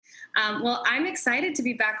Well, I'm excited to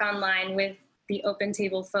be back online with the Open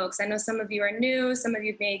Table folks. I know some of you are new, some of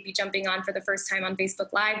you may be jumping on for the first time on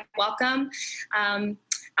Facebook Live. Welcome.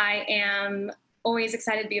 I am always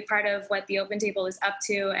excited to be a part of what the Open Table is up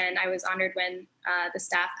to, and I was honored when the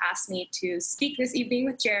staff asked me to speak this evening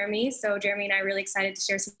with Jeremy. So Jeremy and I are really excited to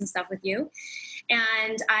share some stuff with you.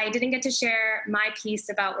 And I didn't get to share my piece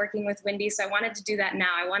about working with Wendy, so I wanted to do that now.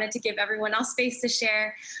 I wanted to give everyone else space to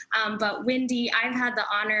share. But Wendy, I've had the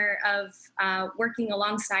honor of working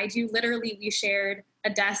alongside you. Literally, we shared a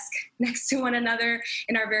desk next to one another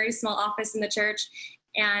in our very small office in the church.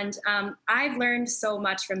 And I've learned so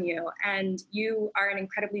much from you, and you are an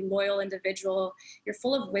incredibly loyal individual. You're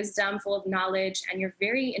full of wisdom, full of knowledge, and you're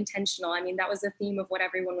very intentional. I mean, that was the theme of what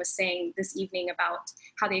everyone was saying this evening about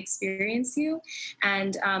how they experience you,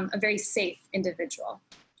 and a very safe individual.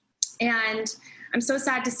 And I'm so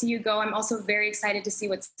sad to see you go. I'm also very excited to see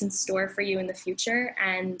what's in store for you in the future.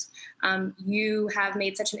 And you have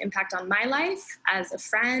made such an impact on my life as a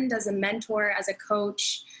friend, as a mentor, as a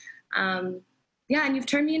coach. Yeah, and you've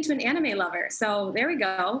turned me into an anime lover. So there we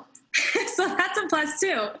go. So that's a plus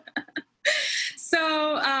too.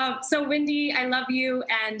 So Wendy, I love you,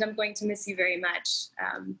 and I'm going to miss you very much.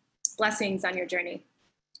 Blessings on your journey.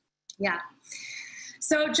 Yeah.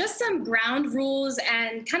 So just some ground rules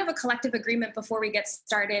and kind of a collective agreement before we get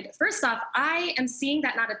started. First off, I am seeing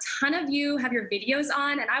that not a ton of you have your videos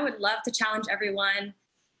on, and I would love to challenge everyone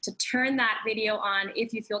to turn that video on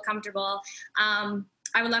if you feel comfortable.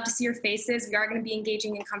 I would love to see your faces. We are going to be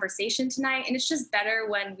engaging in conversation tonight, and it's just better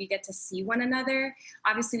when we get to see one another.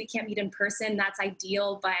 Obviously, we can't meet in person. That's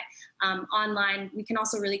ideal, but online, we can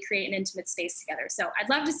also really create an intimate space together. So I'd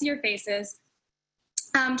love to see your faces.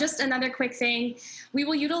 Just another quick thing, we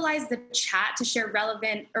will utilize the chat to share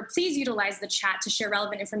relevant, or please utilize the chat to share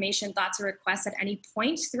relevant information, thoughts, or requests at any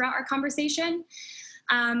point throughout our conversation.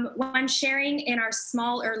 When sharing in our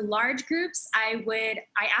small or large groups, I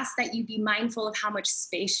ask that you be mindful of how much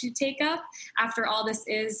space you take up. After all, this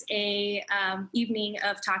is a evening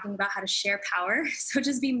of talking about how to share power. So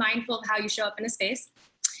just be mindful of how you show up in a space.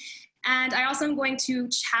 And I also am going to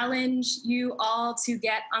challenge you all to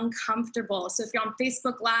get uncomfortable. So if you're on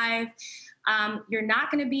Facebook Live, you're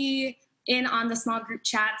not going to be in on the small group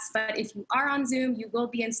chats, but if you are on Zoom, you will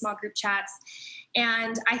be in small group chats.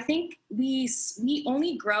 And I think we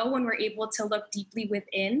only grow when we're able to look deeply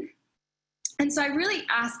within. And so I really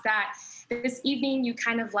ask that this evening you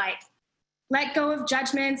kind of like let go of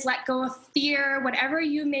judgments, let go of fear, whatever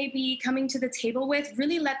you may be coming to the table with,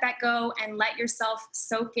 really let that go and let yourself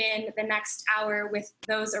soak in the next hour with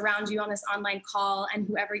those around you on this online call and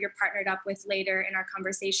whoever you're partnered up with later in our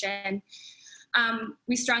conversation.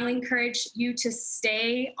 We strongly encourage you to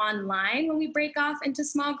stay online when we break off into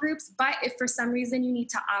small groups, but if for some reason you need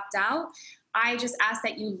to opt out, I just ask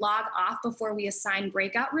that you log off before we assign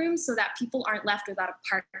breakout rooms so that people aren't left without a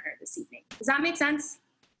partner this evening. Does that make sense?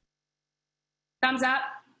 Thumbs up.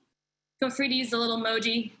 Feel free to use the little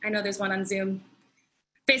emoji. I know there's one on Zoom.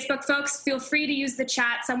 Facebook folks, feel free to use the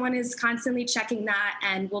chat. Someone is constantly checking that,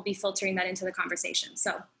 and we'll be filtering that into the conversation.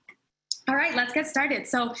 So, all right, let's get started.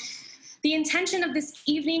 So, the intention of this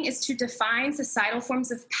evening is to define societal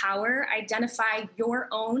forms of power, identify your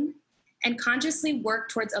own, and consciously work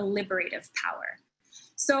towards a liberative power.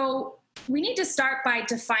 So we need to start by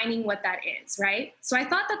defining what that is, right? So I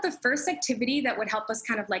thought that the first activity that would help us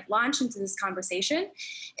kind of like launch into this conversation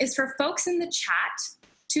is for folks in the chat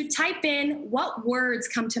to type in what words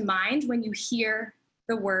come to mind when you hear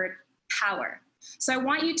the word power. So I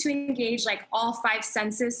want you to engage like all 5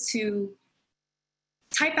 senses to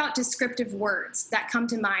type out descriptive words that come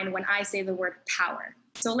to mind when I say the word power.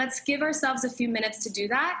 So let's give ourselves a few minutes to do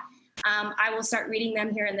that. I will start reading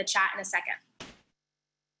them here in the chat in a second.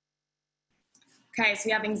 Okay, so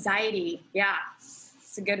we have anxiety. Yeah,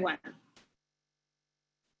 it's a good one.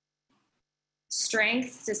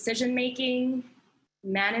 Strength, decision-making,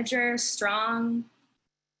 manager, strong.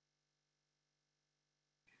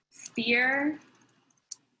 Fear,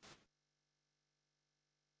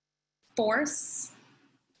 force,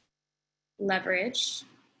 leverage,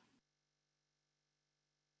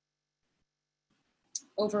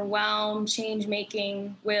 overwhelm,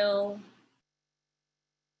 change-making, will,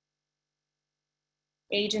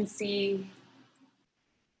 agency.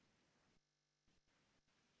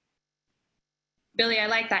 Billy, I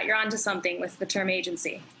like that. You're onto something with the term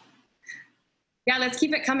agency. Yeah, let's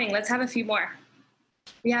keep it coming. Let's have a few more.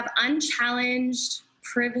 We have unchallenged,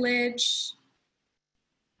 privilege,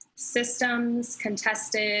 systems,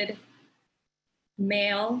 contested,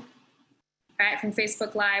 male. All right, from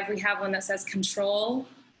Facebook Live, we have one that says control,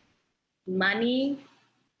 money,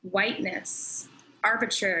 whiteness,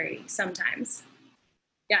 arbitrary sometimes.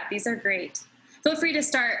 Yeah, these are great. Feel free to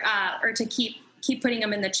start or to keep putting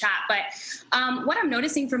them in the chat. But what I'm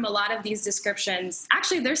noticing from a lot of these descriptions,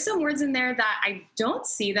 actually, there's some words in there that I don't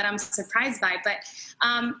see that I'm surprised by. But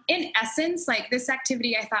in essence, like this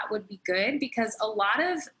activity I thought would be good because a lot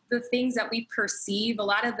of the things that we perceive, a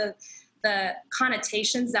lot of the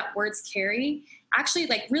connotations that words carry actually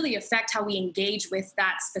like really affect how we engage with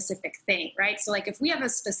that specific thing, right? So like if we have a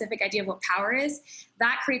specific idea of what power is,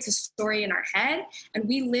 that creates a story in our head and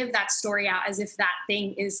we live that story out as if that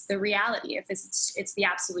thing is the reality, if it's the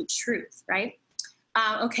absolute truth, right?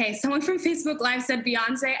 Okay, someone from Facebook Live said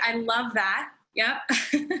Beyonce. I love that. Yep.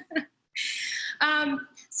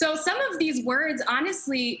 So some of these words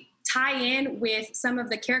honestly tie in with some of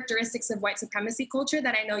the characteristics of white supremacy culture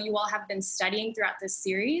that I know you all have been studying throughout this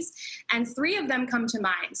series. And 3 of them come to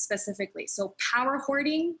mind specifically. So power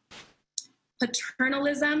hoarding,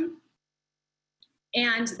 paternalism,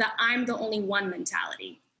 and the I'm the only one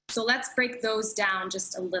mentality. So let's break those down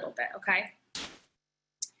just a little bit, okay?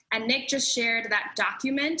 And Nick just shared that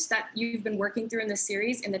document that you've been working through in the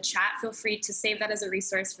series in the chat. Feel free to save that as a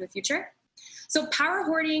resource for the future. So power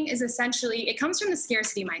hoarding is essentially, it comes from the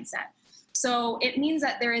scarcity mindset. So it means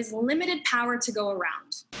that there is limited power to go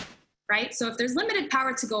around, right? So if there's limited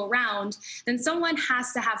power to go around, then someone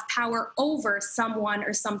has to have power over someone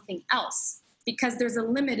or something else because there's a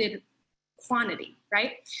limited quantity,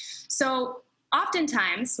 right? So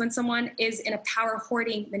oftentimes when someone is in a power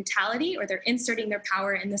hoarding mentality or they're inserting their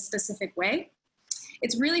power in this specific way,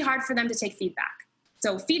 it's really hard for them to take feedback.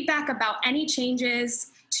 So feedback about any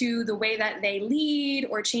changes to the way that they lead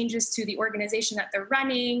or changes to the organization that they're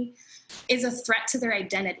running is a threat to their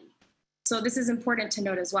identity. So this is important to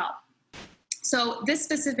note as well. So this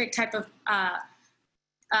specific type of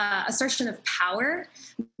assertion of power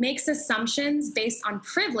makes assumptions based on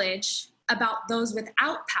privilege about those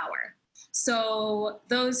without power. So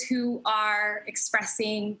those who are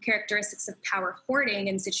expressing characteristics of power hoarding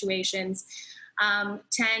in situations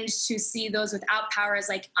tend to see those without power as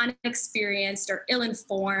like unexperienced or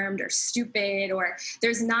ill-informed or stupid, or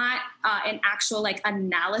there's not an actual like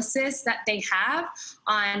analysis that they have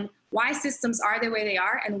on why systems are the way they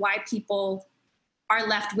are and why people are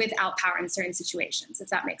left without power in certain situations, if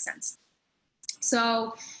that makes sense.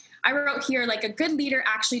 So I wrote here, like a good leader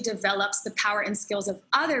actually develops the power and skills of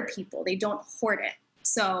other people. They don't hoard it.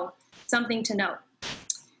 So something to note.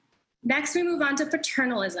 Next, we move on to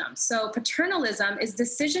paternalism. So paternalism is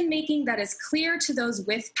decision-making that is clear to those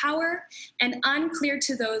with power and unclear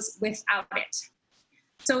to those without it.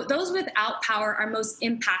 So those without power are most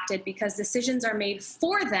impacted because decisions are made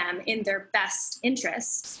for them in their best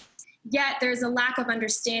interests, yet there's a lack of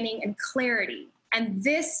understanding and clarity. And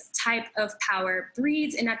this type of power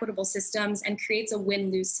breeds inequitable systems and creates a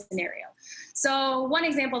win-lose scenario. So one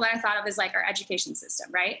example that I thought of is like our education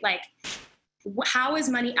system, right? Like, how is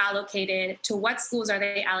money allocated? To what schools are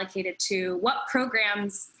they allocated to? What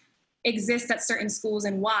programs exist at certain schools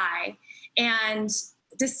and why? And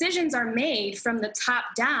decisions are made from the top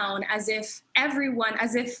down as if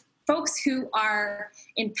folks who are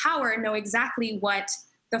in power know exactly what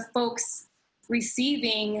the folks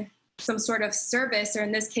receiving some sort of service, or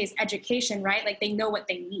in this case, education, right? Like they know what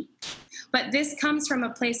they need. But this comes from a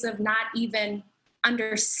place of not even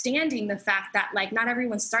understanding the fact that like not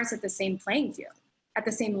everyone starts at the same playing field, at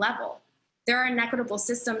the same level. There are inequitable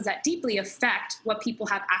systems that deeply affect what people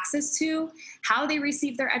have access to, how they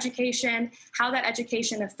receive their education, how that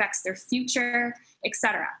education affects their future,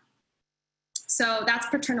 etc. So that's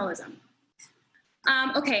paternalism.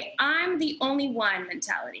 Okay, I'm the only one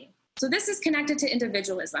mentality. So this is connected to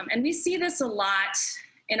individualism, and we see this a lot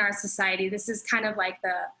in our society. This is kind of like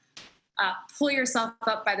the pull yourself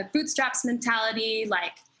up by the bootstraps mentality.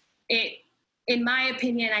 Like it, in my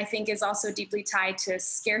opinion, I think is also deeply tied to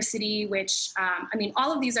scarcity, which, I mean,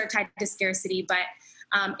 all of these are tied to scarcity,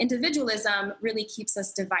 but individualism really keeps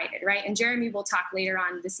us divided, right? And Jeremy will talk later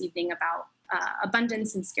on this evening about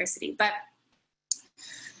abundance and scarcity. But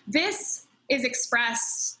this is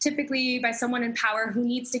expressed typically by someone in power who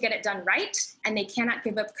needs to get it done right, and they cannot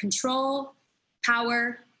give up control,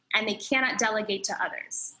 power, and they cannot delegate to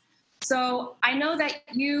others. So I know that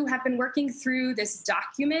you have been working through this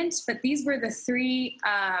document, but these were the 3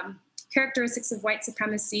 characteristics of white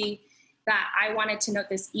supremacy that I wanted to note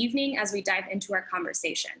this evening as we dive into our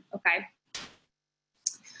conversation, okay?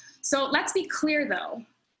 So let's be clear, though,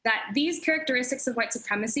 that these characteristics of white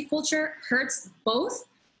supremacy culture hurts both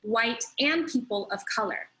white and people of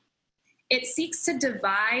color. It seeks to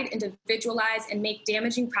divide, individualize, and make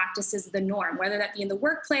damaging practices the norm, whether that be in the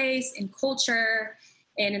workplace, in culture,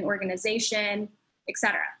 in an organization,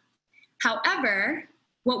 etc. However,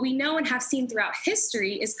 what we know and have seen throughout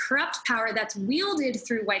history is corrupt power that's wielded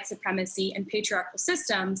through white supremacy and patriarchal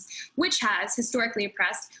systems, which has historically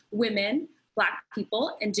oppressed women, Black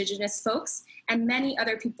people, Indigenous folks, and many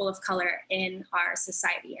other people of color in our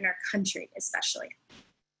society, in our country especially.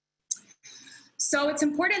 So it's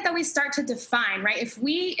important that we start to define, right?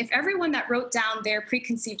 If everyone that wrote down their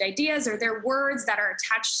preconceived ideas or their words that are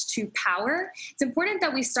attached to power, it's important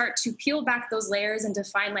that we start to peel back those layers and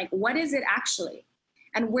define, like, what is it actually?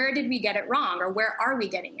 And where did we get it wrong, or where are we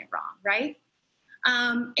getting it wrong, right?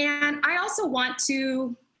 And I also want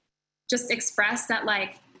to just express that,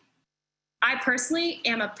 like, I personally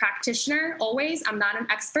am a practitioner always. I'm not an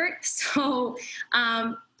expert. So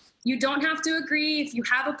you don't have to agree. If you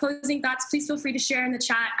have opposing thoughts, please feel free to share in the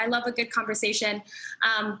chat. I love a good conversation.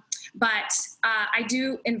 But I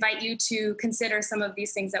do invite you to consider some of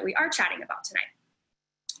these things that we are chatting about tonight.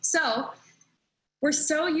 So we're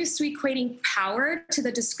so used to equating power to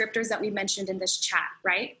the descriptors that we mentioned in this chat,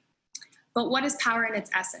 right? But what is power in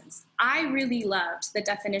its essence? I really loved the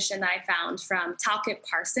definition that I found from Talcott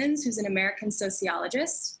Parsons, who's an American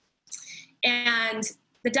sociologist. And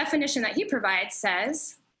the definition that he provides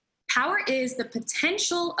says, power is the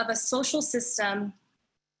potential of a social system.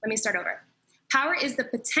 Let me start over. Power is the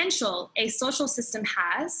potential a social system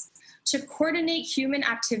has to coordinate human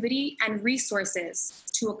activity and resources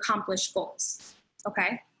to accomplish goals.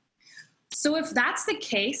 Okay? So if that's the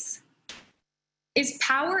case, is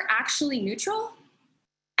power actually neutral?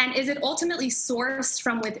 And is it ultimately sourced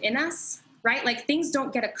from within us, right? Like, things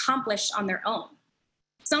don't get accomplished on their own.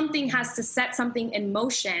 Something has to set something in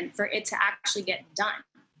motion for it to actually get done.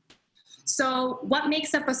 So what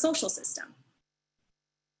makes up a social system?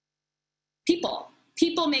 People.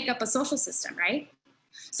 People make up a social system, right?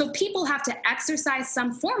 So people have to exercise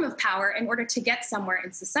some form of power in order to get somewhere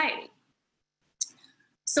in society.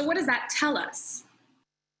 So what does that tell us?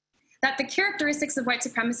 That the characteristics of white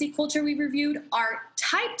supremacy culture we reviewed are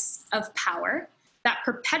types of power that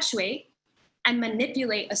perpetuate and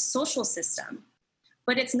manipulate a social system,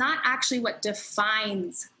 but it's not actually what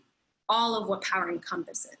defines all of what power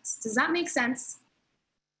encompasses. Does that make sense?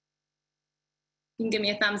 You can give me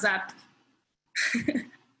a thumbs up.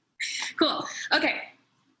 Cool, okay.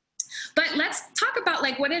 But let's talk about,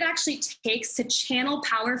 like, what it actually takes to channel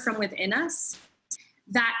power from within us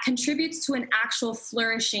that contributes to an actual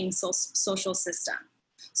flourishing social system.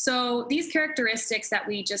 So these characteristics that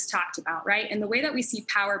we just talked about, right, and the way that we see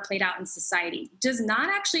power played out in society does not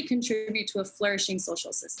actually contribute to a flourishing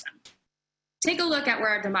social system. Take a look at where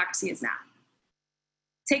our democracy is now.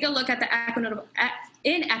 Take a look at the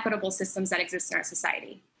inequitable systems that exist in our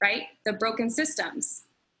society, right? The broken systems.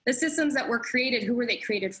 The systems that were created, who were they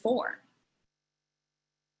created for?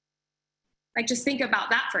 Like, just think about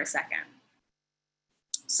that for a second.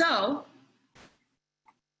 So,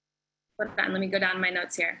 hold on, let me go down my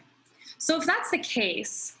notes here. So if that's the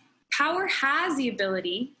case, power has the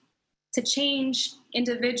ability to change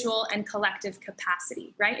individual and collective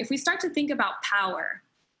capacity, right? If we start to think about power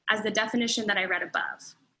as the definition that I read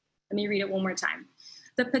above, let me read it one more time.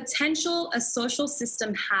 The potential a social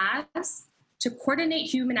system has to coordinate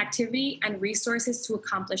human activity and resources to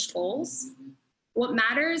accomplish goals. What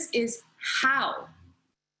matters is how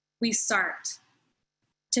we start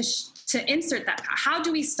to insert that power. How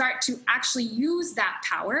do we start to actually use that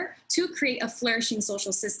power to create a flourishing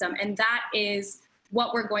social system? And that is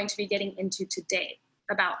what we're going to be getting into today,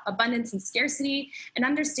 about abundance and scarcity, and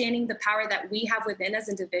understanding the power that we have within as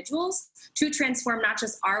individuals to transform not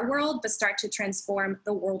just our world, but start to transform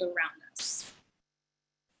the world around us.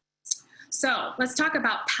 So let's talk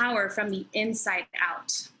about power from the inside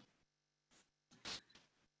out.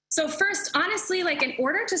 So first, honestly, like, in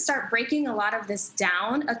order to start breaking a lot of this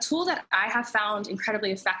down, a tool that I have found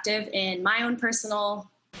incredibly effective in my own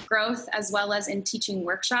personal growth, as well as in teaching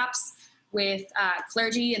workshops with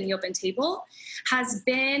clergy in the open table, has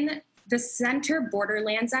been the Center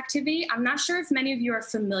Borderlands activity. I'm not sure if many of you are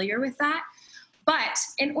familiar with that, but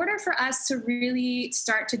in order for us to really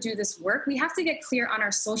start to do this work, we have to get clear on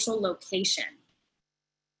our social location.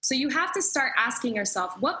 So you have to start asking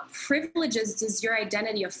yourself, what privileges does your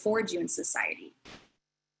identity afford you in society?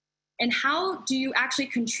 And how do you actually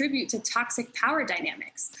contribute to toxic power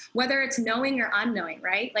dynamics, whether it's knowing or unknowing,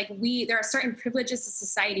 right? Like, there are certain privileges that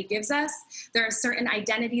society gives us. There are certain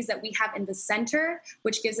identities that we have in the center,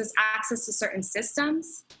 which gives us access to certain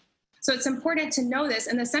systems. So it's important to know this.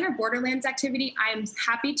 And the Center Borderlands activity, I'm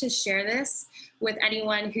happy to share this with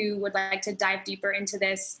anyone who would like to dive deeper into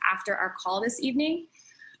this after our call this evening.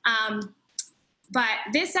 But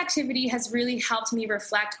this activity has really helped me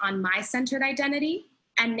reflect on my centered identity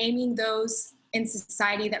and naming those in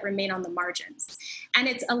society that remain on the margins. And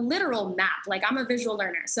it's a literal map. Like, I'm a visual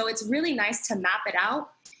learner, so it's really nice to map it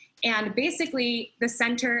out. And basically, the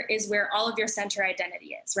center is where all of your center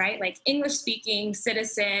identity is, right? Like English speaking,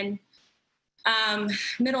 citizen,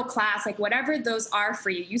 middle class, like whatever those are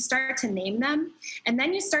for you, you start to name them. And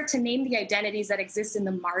then you start to name the identities that exist in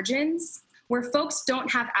the margins, where folks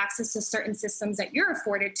don't have access to certain systems that you're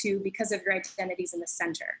afforded to because of your identities in the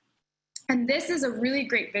center. And this is a really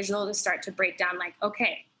great visual to start to break down, like,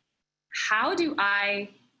 okay, how do I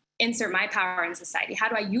insert my power in society? How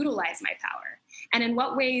do I utilize my power? And in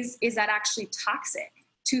what ways is that actually toxic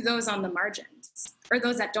to those on the margins or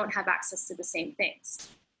those that don't have access to the same things?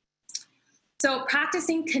 So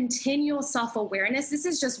practicing continual self-awareness, this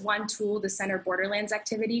is just one tool, the Center Borderlands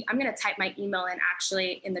activity. I'm going to type my email in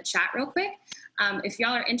actually in the chat real quick. If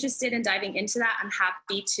y'all are interested in diving into that, I'm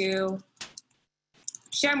happy to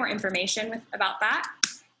share more information about that.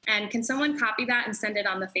 And can someone copy that and send it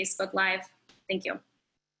on the Facebook Live? Thank you.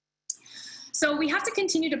 So we have to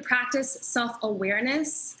continue to practice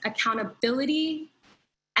self-awareness, accountability,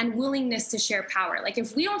 and willingness to share power. Like,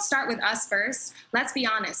 if we don't start with us first, let's be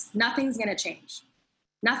honest, nothing's gonna change,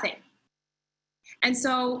 nothing. And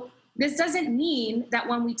so this doesn't mean that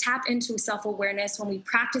when we tap into self-awareness, when we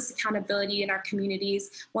practice accountability in our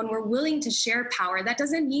communities, when we're willing to share power, that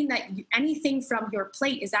doesn't mean that anything from your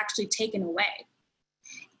plate is actually taken away.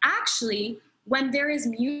 Actually, when there is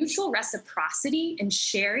mutual reciprocity in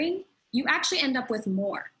sharing, you actually end up with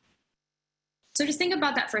more. So just think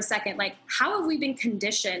about that for a second. Like, how have we been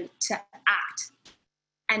conditioned to act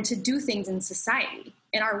and to do things in society,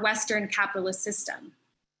 in our Western capitalist system?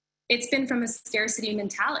 It's been from a scarcity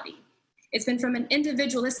mentality. It's been from an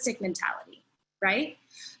individualistic mentality, right?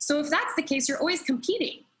 So if that's the case, you're always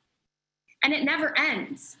competing and it never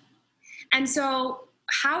ends. And so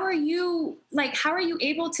how are you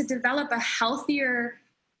able to develop a healthier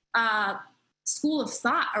school of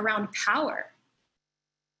thought around power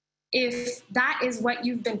if that is what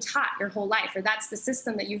you've been taught your whole life, or that's the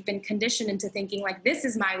system that you've been conditioned into thinking, like, this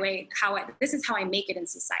is my way, this is how I make it in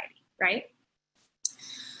society, right?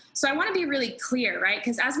 So I want to be really clear, right?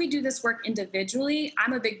 Because as we do this work individually,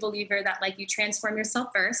 I'm a big believer that, like, you transform yourself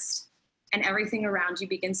first and everything around you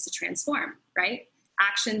begins to transform, right?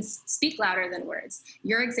 Actions speak louder than words.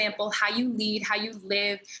 Your example, how you lead, how you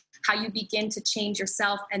live, how you begin to change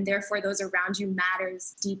yourself, and therefore those around you,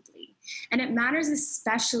 matters deeply. And it matters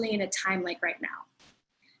especially in a time like right now.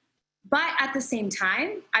 But at the same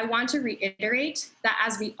time, I want to reiterate that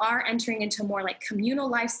as we are entering into more like communal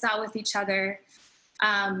lifestyle with each other,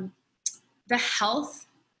 the health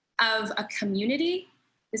of a community,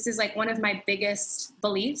 this is like one of my biggest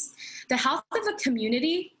beliefs, the health of a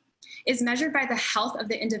community is measured by the health of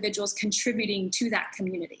the individuals contributing to that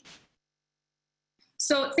community.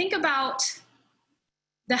 So think about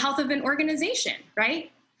the health of an organization,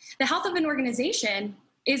 right? The health of an organization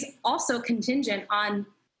is also contingent on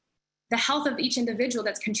the health of each individual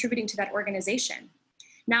that's contributing to that organization.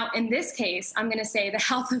 Now, in this case, I'm going to say the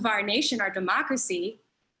health of our nation, our democracy,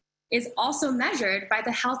 is also measured by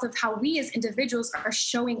the health of how we as individuals are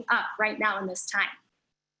showing up right now in this time.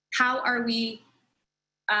 How are we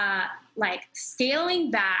scaling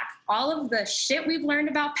back all of the shit we've learned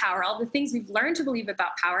about power, all the things we've learned to believe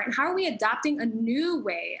about power, and how are we adopting a new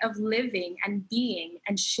way of living and being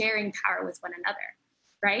and sharing power with one another,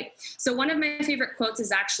 right? So one of my favorite quotes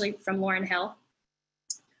is actually from Lauryn Hill.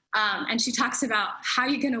 And she talks about how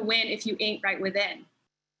you're going to win if you ain't right within,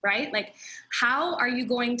 right? Like, how are you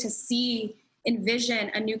going to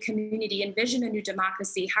envision a new community, envision a new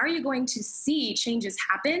democracy? How are you going to see changes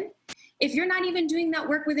happen if you're not even doing that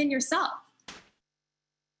work within yourself?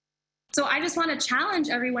 So I just want to challenge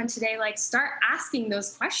everyone today, like, start asking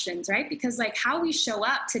those questions, right? Because like how we show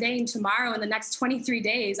up today and tomorrow and the next 23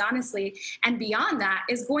 days, honestly, and beyond that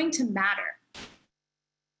is going to matter.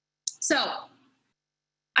 So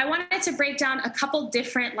I wanted to break down a couple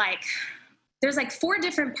different, there's 4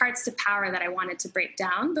 different parts to power that I wanted to break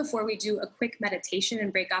down before we do a quick meditation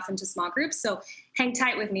and break off into small groups. So hang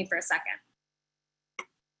tight with me for a second.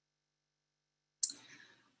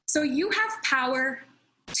 So you have power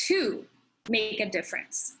to make a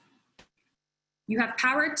difference. You have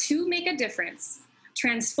power to make a difference,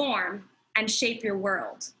 transform, and shape your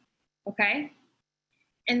world, okay?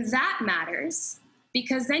 And that matters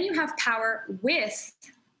because then you have power with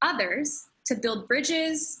others to build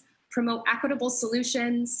bridges, promote equitable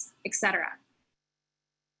solutions, etc.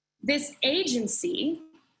 This agency,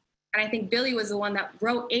 and I think Billy was the one that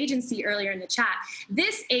wrote agency earlier in the chat,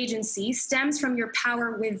 this agency stems from your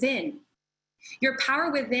power within. Your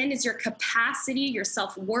power within is your capacity, your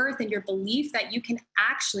self-worth, and your belief that you can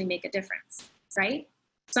actually make a difference. right?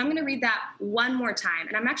 So I'm going to read that one more time,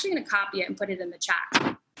 and I'm actually going to copy it and put it in the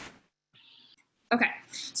chat. Okay,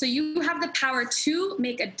 so you have the power to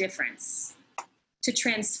make a difference, to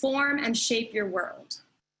transform and shape your world.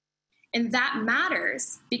 And that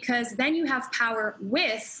matters because then you have power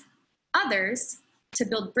with others to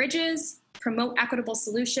build bridges, promote equitable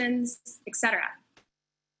solutions, etc.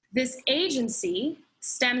 This agency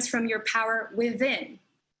stems from your power within,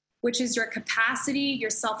 which is your capacity, your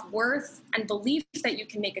self-worth, and belief that you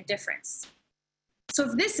can make a difference. So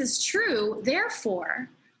if this is true, therefore,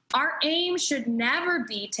 our aim should never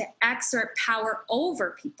be to exert power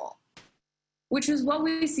over people, which is what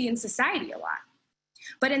we see in society a lot,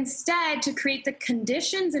 but instead to create the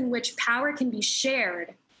conditions in which power can be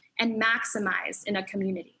shared and maximized in a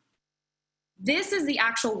community. This is the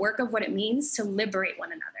actual work of what it means to liberate one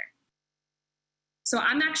another. So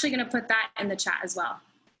I'm actually going to put that in the chat as well.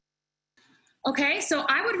 Okay, so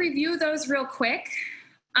I would review those real quick.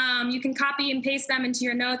 You can copy and paste them into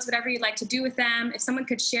your notes, whatever you'd like to do with them. If someone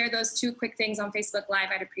could share those 2 quick things on Facebook Live,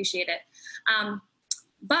 I'd appreciate it.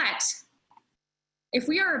 But if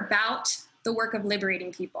we are about the work of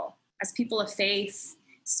liberating people, as people of faith,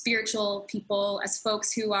 spiritual people, as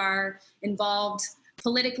folks who are involved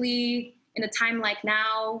politically in a time like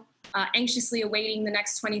now, anxiously awaiting the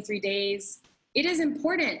next 23 days, it is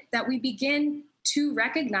important that we begin to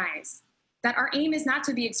recognize that our aim is not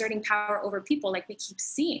to be exerting power over people like we keep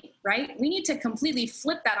seeing, right? We need to completely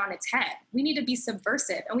flip that on its head. We need to be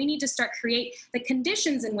subversive, and we need to start create the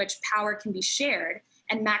conditions in which power can be shared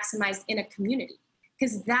and maximized in a community,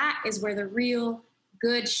 because that is where the real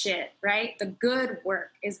good shit, right? The good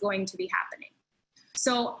work is going to be happening.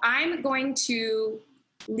 So I'm going to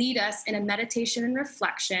lead us in a meditation and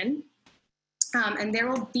reflection, and there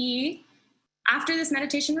will be, after this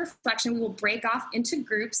meditation reflection, we will break off into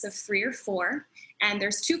groups of 3 or 4, and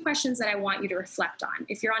there's 2 questions that I want you to reflect on.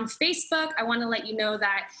 If you're on Facebook, I want to let you know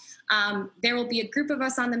that there will be a group of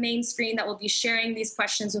us on the main screen that will be sharing these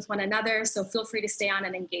questions with one another, so feel free to stay on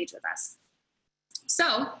and engage with us.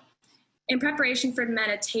 So, in preparation for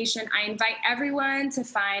meditation, I invite everyone to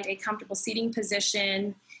find a comfortable seating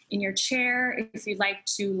position in your chair. If you'd like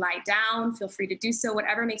to lie down, feel free to do so,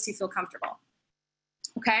 whatever makes you feel comfortable.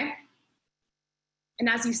 Okay? And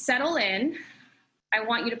as you settle in, I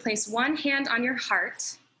want you to place one hand on your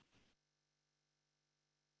heart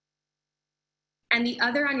and the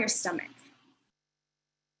other on your stomach.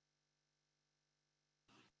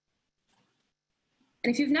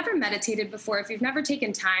 And if you've never meditated before, if you've never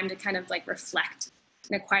taken time to kind of like reflect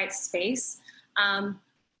in a quiet space,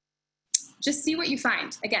 just see what you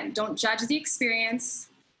find. Again, don't judge the experience.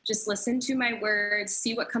 Just listen to my words,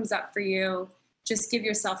 see what comes up for you. Just give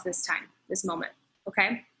yourself this time, this moment.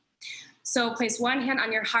 Okay, so place one hand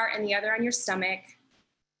on your heart and the other on your stomach.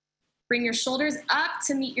 Bring your shoulders up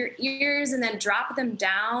to meet your ears and then drop them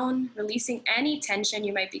down, releasing any tension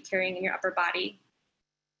you might be carrying in your upper body.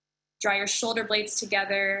 Draw your shoulder blades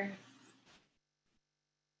together.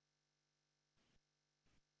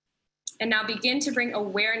 And now begin to bring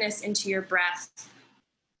awareness into your breath.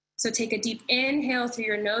 So take a deep inhale through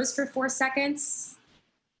your nose for 4 seconds.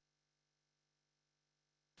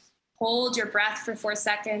 Hold your breath for 4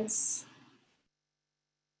 seconds.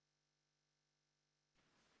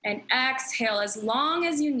 And exhale as long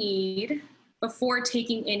as you need before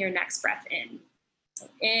taking in your next breath in. So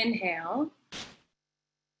inhale.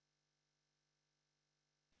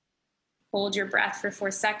 Hold your breath for 4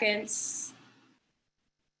 seconds.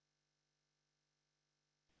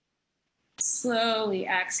 Slowly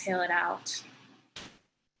exhale it out.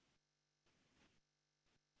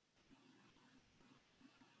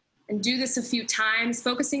 And do this a few times,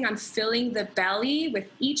 focusing on filling the belly with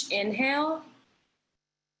each inhale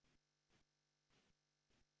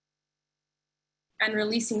and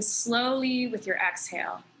releasing slowly with your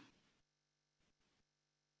exhale.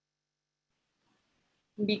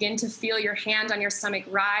 And begin to feel your hand on your stomach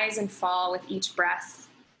rise and fall with each breath.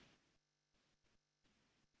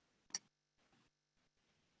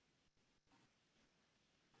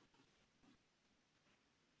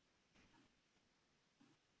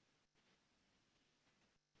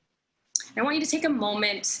 I want you to take a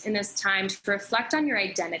moment in this time to reflect on your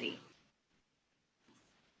identity.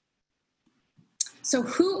 So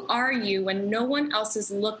who are you when no one else is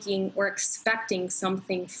looking or expecting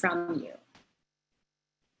something from you?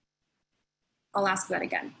 I'll ask that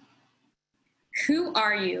again. Who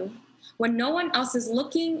are you when no one else is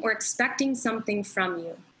looking or expecting something from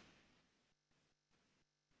you?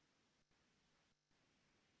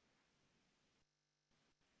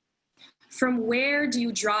 From where do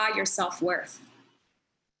you draw your self-worth?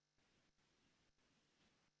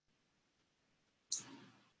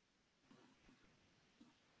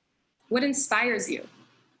 What inspires you?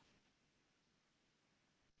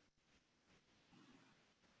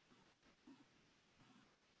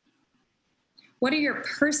 What are your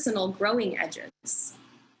personal growing edges?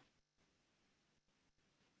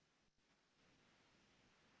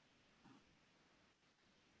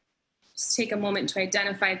 Just take a moment to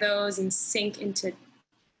identify those and sink into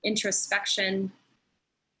introspection.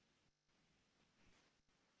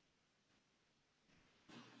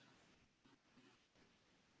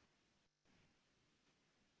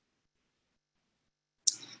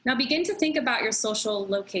 Now begin to think about your social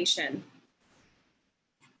location.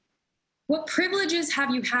 What privileges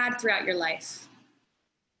have you had throughout your life?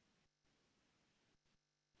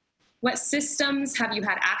 What systems have you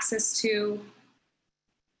had access to?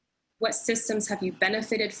 What systems have you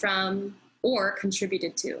benefited from or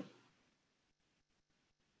contributed to?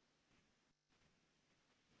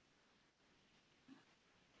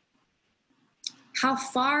 How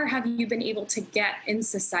far have you been able to get in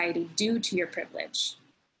society due to your privilege?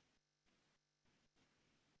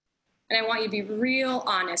 And I want you to be real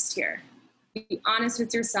honest here. Be honest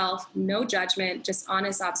with yourself, no judgment, just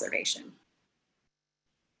honest observation.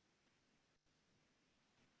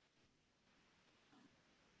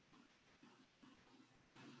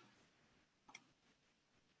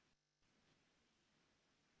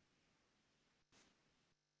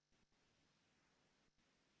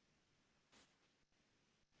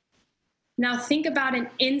 Now think about an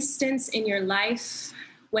instance in your life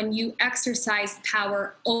when you exercised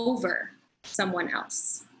power over someone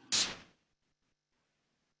else.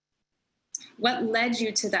 What led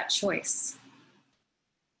you to that choice?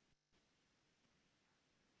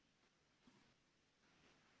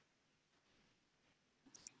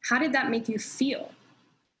 How did that make you feel?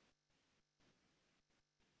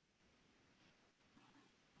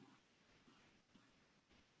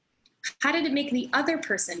 How did it make the other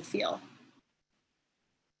person feel?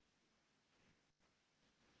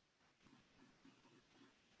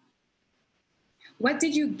 What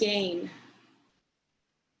did you gain?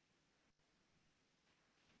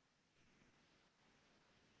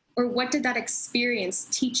 Or what did that experience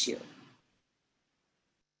teach you?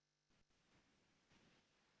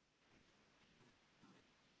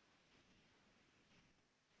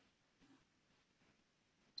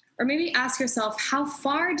 Or maybe ask yourself, how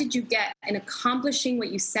far did you get in accomplishing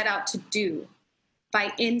what you set out to do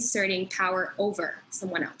by inserting power over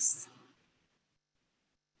someone else?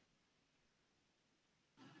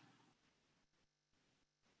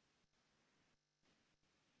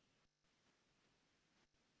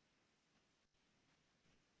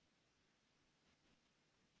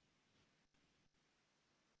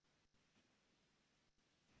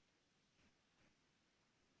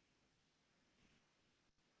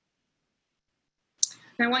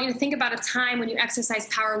 And I want you to think about a time when you exercise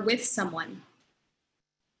power with someone.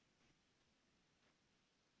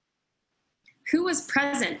 Who was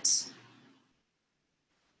present?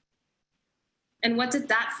 And what did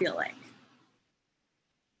that feel like?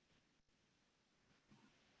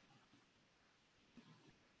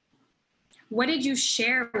 What did you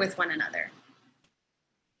share with one another?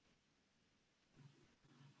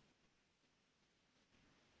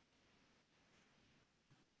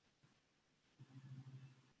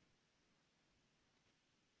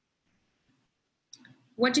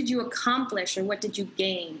 What did you accomplish or what did you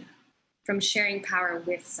gain from sharing power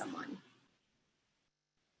with someone?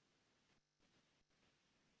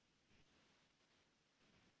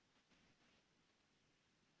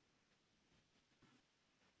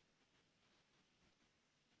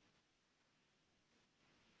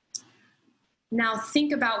 Now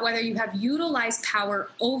think about whether you have utilized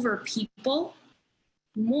power over people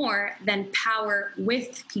more than power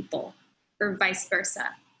with people, or vice versa.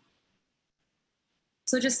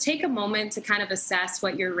 So just take a moment to kind of assess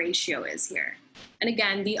what your ratio is here. And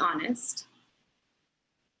again, be honest.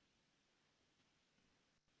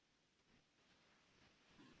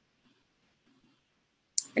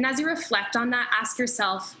 And as you reflect on that, ask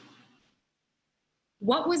yourself,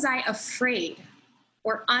 what was I afraid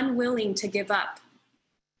or unwilling to give up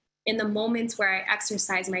in the moments where I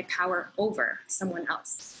exercise my power over someone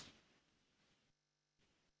else?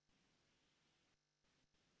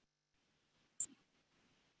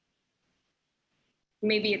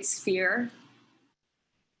 Maybe it's fear.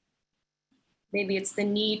 Maybe it's the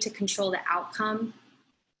need to control the outcome,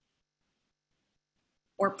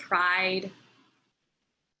 or pride,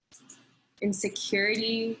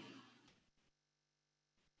 insecurity,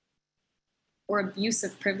 or abuse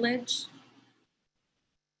of privilege.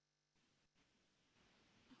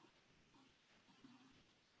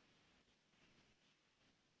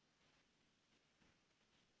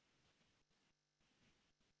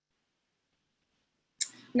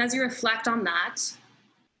 And as you reflect on that,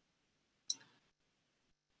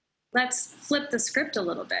 let's flip the script a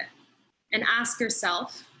little bit and ask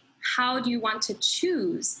yourself, how do you want to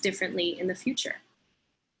choose differently in the future?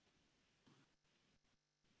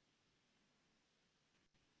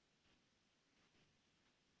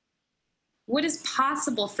 What is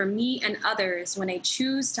possible for me and others when I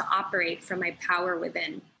choose to operate from my power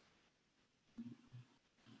within?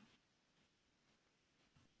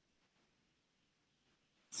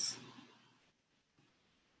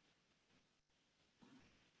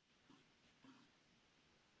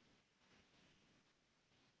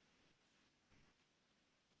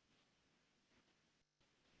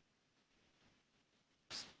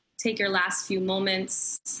 Take your last few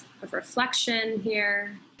moments of reflection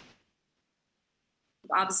here,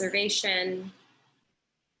 of observation.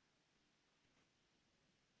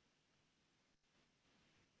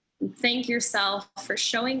 And thank yourself for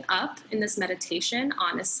showing up in this meditation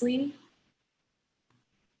honestly.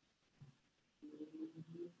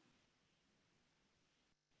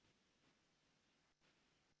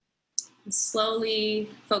 And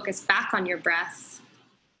slowly focus back on your breath.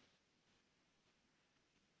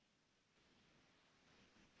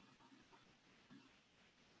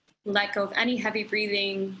 Let go of any heavy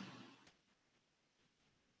breathing.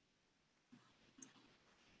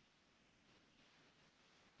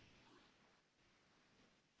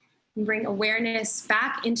 And bring awareness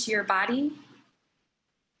back into your body.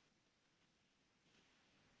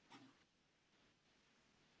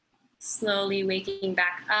 Slowly waking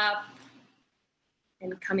back up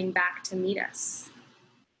and coming back to meet us.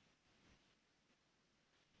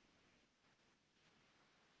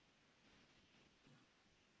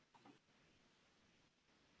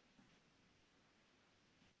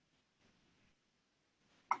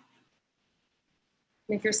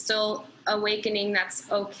 And if you're still awakening,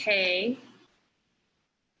 that's okay.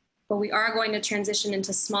 But we are going to transition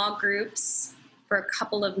into small groups for a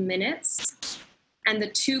couple of minutes. And the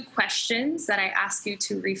 2 questions that I ask you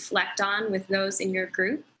to reflect on with those in your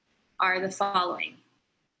group are the following.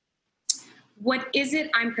 What is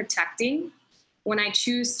it I'm protecting when I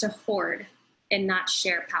choose to hoard and not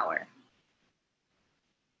share power?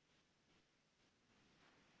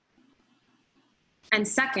 And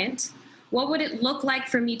second, what would it look like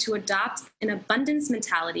for me to adopt an abundance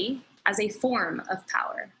mentality as a form of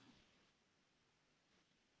power?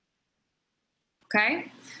 Okay,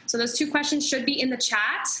 so those 2 questions should be in the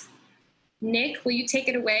chat. Nick, will you take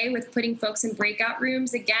it away with putting folks in breakout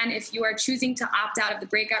rooms? Again, if you are choosing to opt out of the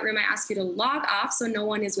breakout room, I ask you to log off so no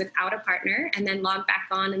one is without a partner, and then log back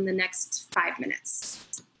on in the next 5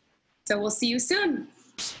 minutes. So we'll see you soon.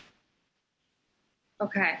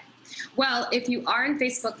 Okay. Well, if you are in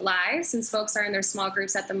Facebook Live, since folks are in their small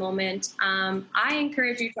groups at the moment, I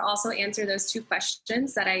encourage you to also answer those 2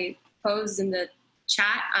 questions that I posed in the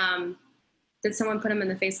chat. Did someone put them in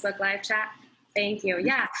the Facebook Live chat? Thank you.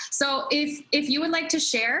 Yeah. So if you would like to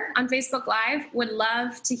share on Facebook Live, would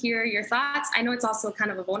love to hear your thoughts. I know it's also kind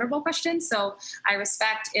of a vulnerable question, so I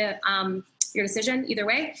respect it, your decision either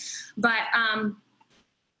way.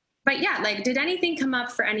 But yeah, like, did anything come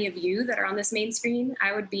up for any of you that are on this main screen?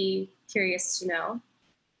 I would be curious to know.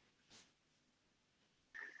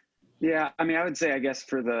 Yeah, I mean, I would say, I guess,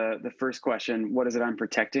 for the first question, what is it I'm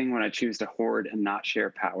protecting when I choose to hoard and not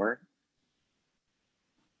share power?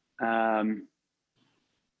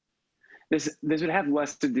 This would have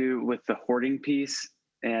less to do with the hoarding piece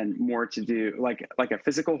and more to do like a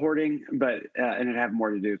physical hoarding, but and it'd have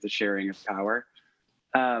more to do with the sharing of power.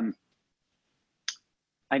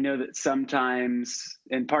 I know that sometimes,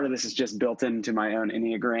 and part of this is just built into my own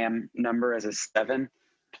Enneagram number as a 7.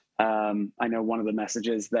 I know one of the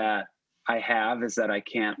messages that I have is that I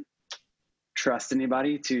can't trust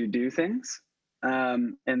anybody to do things.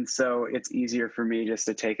 And so it's easier for me just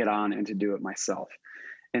to take it on and to do it myself.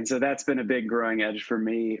 And so that's been a big growing edge for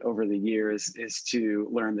me over the years, is to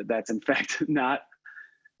learn that that's in fact not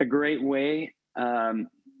a great way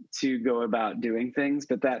to go about doing things,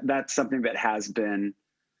 but that's something that has been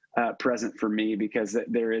present for me, because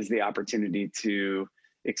there is the opportunity to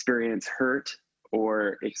experience hurt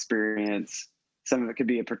or experience, some of it could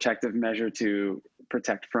be a protective measure to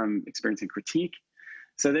protect from experiencing critique.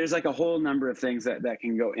 So there's like a whole number of things that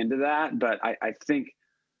can go into that, but I think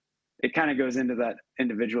it kind of goes into that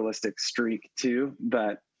individualistic streak too.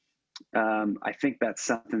 But I think that's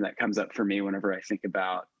something that comes up for me whenever I think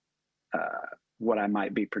about what I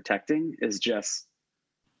might be protecting, is just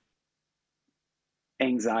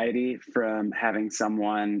anxiety from having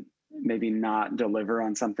someone maybe not deliver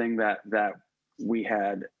on something that we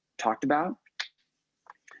had talked about.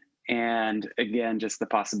 And again, just the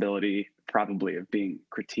possibility probably of being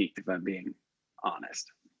critiqued, if I'm being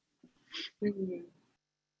honest. Mm-hmm.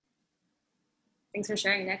 Thanks for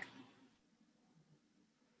sharing, Nick.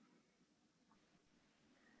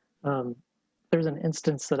 There was an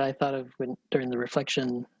instance that I thought of during the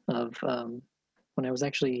reflection of when I was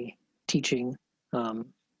actually teaching.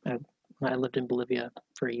 I lived in Bolivia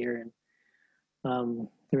for a year, and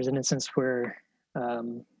there was an instance where I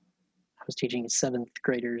was teaching 7th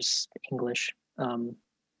graders English,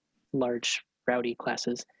 large, rowdy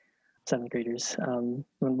classes, 7th graders.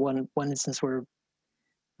 One instance where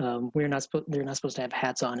they're not supposed to have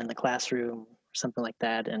hats on in the classroom or something like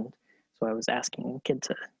that, and so I was asking a kid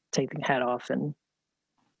to take the hat off, and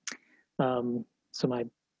so I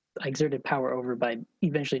exerted power over by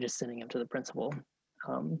eventually just sending him to the principal.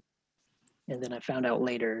 And then I found out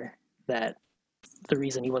later that the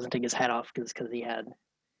reason he wasn't taking his hat off is because he had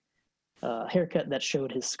a haircut that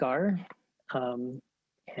showed his scar,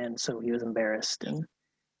 and so he was embarrassed, and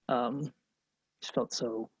just felt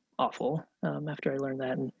so awful after I learned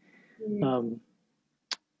that. And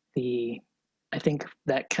I think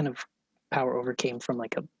that kind of power overcame from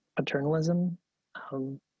like a paternalism.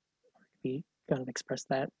 We kind of express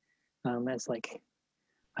that as like,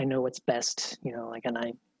 I know what's best, like, and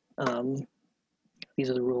I these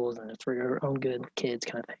are the rules and it's for your own good, kids,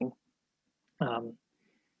 kind of thing.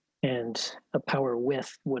 And a power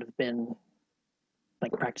with would have been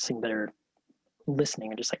like practicing better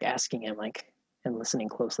listening and just like asking him, like, and listening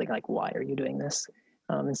closely, like, why are you doing this?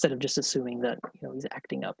 Instead of just assuming that, he's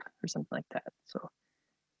acting up or something like that. So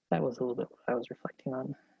that was a little bit what I was reflecting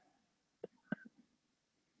on.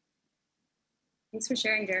 Thanks for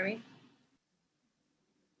sharing, Jeremy.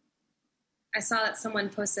 I saw that someone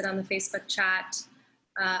posted on the Facebook chat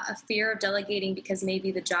a fear of delegating because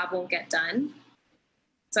maybe the job won't get done.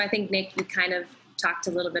 So I think, Nick, you kind of talked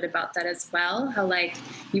a little bit about that as well, how like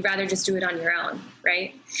you'd rather just do it on your own,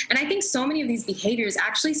 right? And I think so many of these behaviors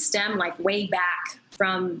actually stem like way back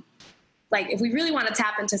from, like, if we really want to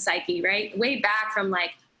tap into psyche, right? Way back from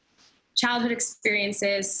like childhood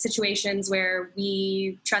experiences, situations where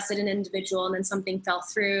we trusted an individual and then something fell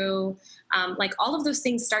through. Like all of those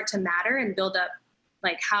things start to matter and build up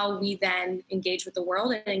like how we then engage with the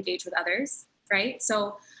world and engage with others, right?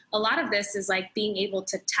 So a lot of this is like being able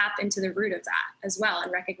to tap into the root of that as well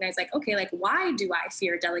and recognize like, okay, like why do I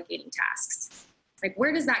fear delegating tasks? Like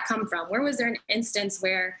where does that come from? Where was there an instance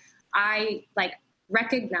where I like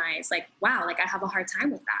recognize like, wow, like I have a hard time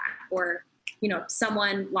with that, or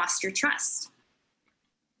someone lost your trust.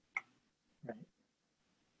 Right.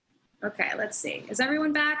 Okay, let's see. Is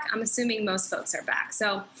everyone back? I'm assuming most folks are back.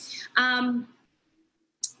 So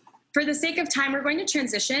for the sake of time, we're going to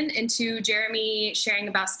transition into Jeremy sharing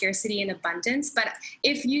about scarcity and abundance. But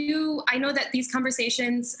I know that these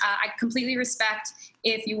conversations, I completely respect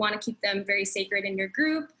if you want to keep them very sacred in your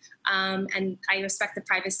group. And I respect the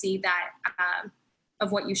privacy that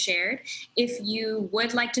of what you shared. If you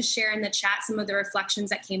would like to share in the chat some of the reflections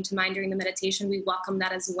that came to mind during the meditation, we welcome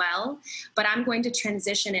that as well. But I'm going to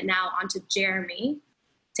transition it now onto Jeremy.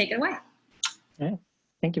 Take it away. Okay.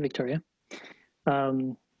 Thank you, Victoria.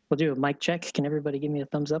 We'll do a mic check. Can everybody give me a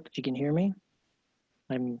thumbs up if you can hear me?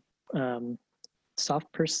 I'm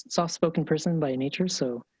soft-spoken person by nature,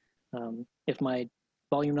 so if my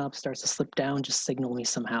volume knob starts to slip down, just signal me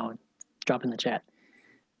somehow. Drop in the chat.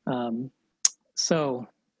 So,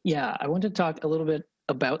 yeah, I want to talk a little bit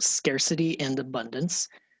about scarcity and abundance,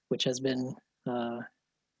 which has been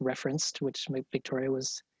referenced, which Victoria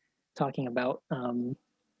was talking about,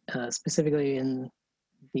 specifically in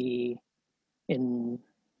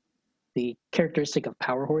the characteristic of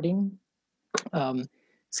power hoarding.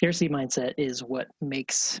 Scarcity mindset is what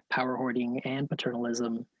makes power hoarding and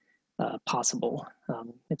paternalism possible.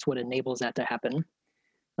 It's what enables that to happen.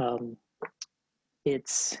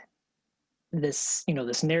 It's this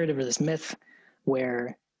narrative or this myth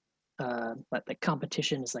where the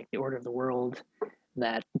competition is like the order of the world,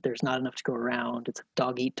 that there's not enough to go around. It's a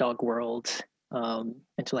dog eat dog world. And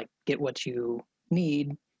to like get what you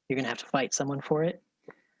need, you're gonna have to fight someone for it.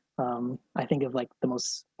 I think of like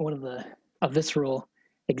one of the visceral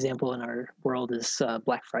example in our world is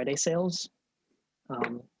Black Friday sales.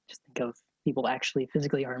 Just think of people actually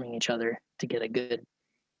physically harming each other to get a good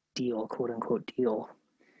deal, quote unquote deal.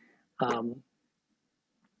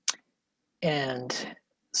 And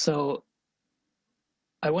so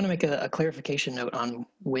I want to make a clarification note on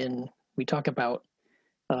when we talk about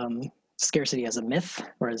scarcity as a myth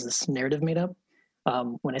or as this narrative made up.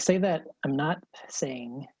 When I say that, I'm not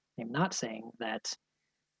saying that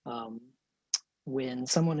when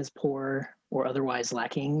someone is poor or otherwise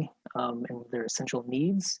lacking in their essential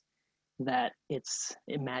needs, that it's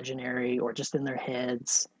imaginary or just in their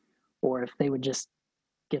heads, or if they would just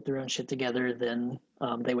get their own shit together, then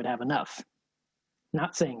they would have enough.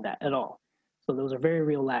 Not saying that at all. So those are very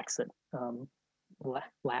real lacks that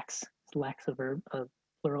lacks a verb,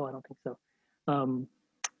 plural, I don't think so.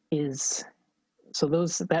 Is so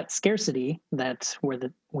those that scarcity, that where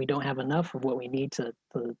we don't have enough of what we need to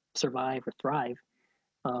survive or thrive,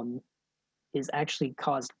 is actually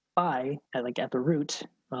caused by, like at the root,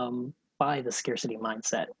 by the scarcity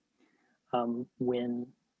mindset. When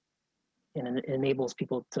it enables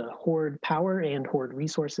people to hoard power and hoard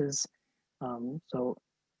resources. So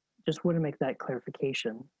just want to make that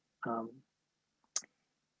clarification.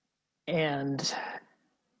 And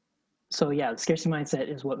so, yeah, the scarcity mindset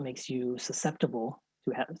is what makes you susceptible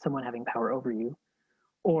to someone having power over you,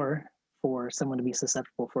 or for someone to be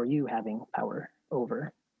susceptible for you having power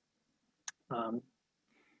over.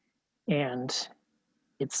 And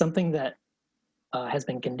it's something that has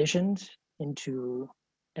been conditioned into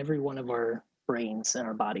every one of our brains and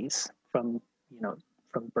our bodies from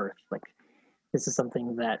birth. Like, this is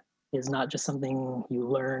something that is not just something you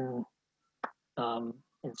learn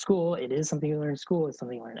in school. It is something you learn in school. It's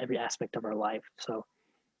something you learn in every aspect of our life. So,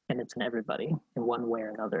 and it's in everybody in one way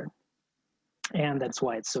or another. And that's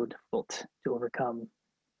why it's so difficult to overcome,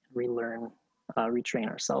 relearn, retrain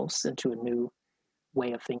ourselves into a new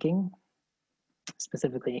way of thinking,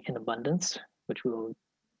 specifically in abundance, which we will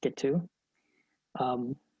get to.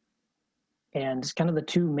 And kind of the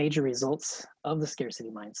two major results of the scarcity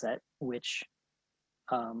mindset, which,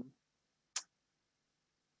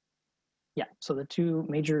 so the two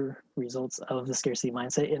major results of the scarcity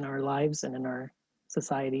mindset in our lives and in our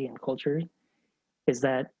society and culture is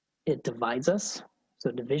that it divides us,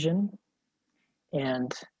 so division,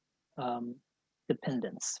 and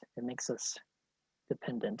dependence. It makes us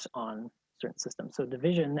dependent on certain systems. So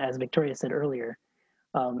division, as Victoria said earlier,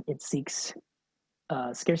 it seeks,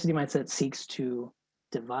 scarcity mindset seeks to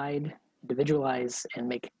divide, individualize, and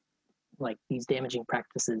make like these damaging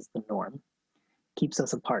practices the norm. Keeps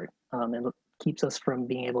us apart, and keeps us from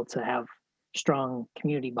being able to have strong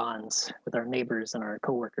community bonds with our neighbors and our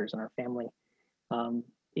coworkers and our family.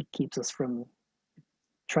 It keeps us from,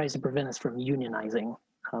 tries to prevent us from unionizing,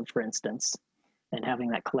 for instance, and having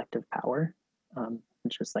that collective power,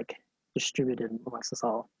 which is like distributed amongst us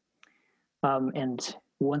all. And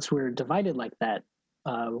once we're divided like that,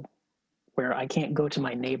 where I can't go to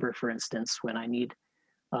my neighbor, for instance, when I need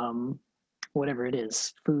whatever it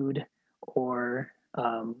is, food or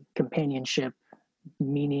companionship,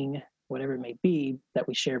 meaning, whatever it may be that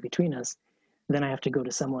we share between us, then I have to go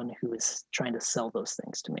to someone who is trying to sell those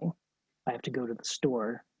things to me. I have to go to the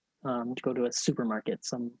store, to go to a supermarket,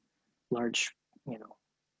 some large,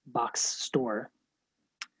 box store,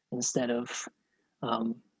 instead of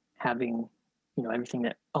having, everything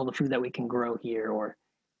that, all the food that we can grow here or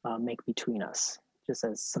make between us, just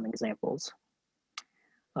as some examples.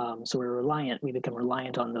 So we become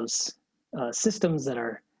reliant on those systems that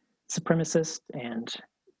are supremacist and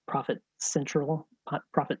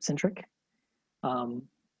profit-centric,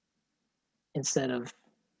 instead of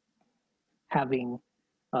having,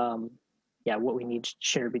 what we need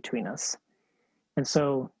shared between us. And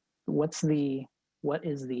so, what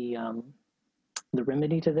is the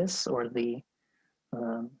remedy to this, or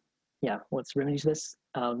what's the remedy to this?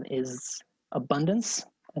 Is abundance,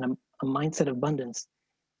 and a mindset of abundance.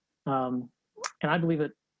 And I believe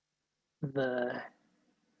that the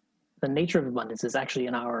nature of abundance is actually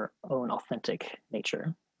in our own authentic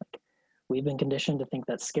nature. Like, we've been conditioned to think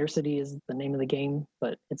that scarcity is the name of the game,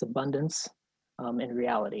 but it's abundance in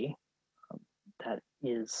reality. That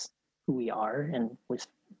is who we are and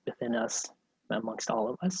within us, amongst all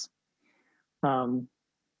of us.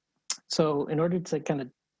 So in order to kind of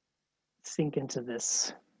sink into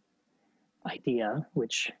this idea,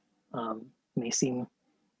 which may seem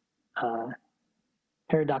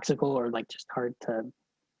paradoxical or like just hard to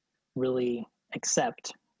really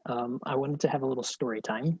accept, I wanted to have a little story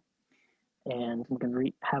time, and I'm going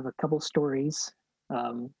to have a couple stories.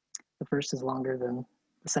 The first is longer than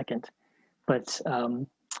the second, but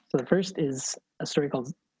so the first is a story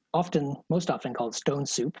called most often called Stone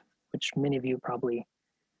Soup, which many of you probably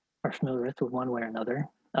are familiar with one way or another.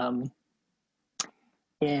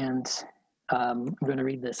 And I'm going to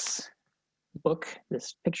read this book,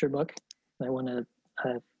 this picture book. I want to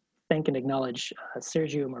thank and acknowledge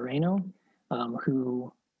Sergio Moreno,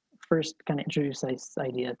 who first kind of introduced this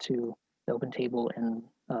idea to the Open Table in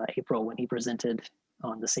April when he presented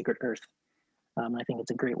on the Sacred Earth. I think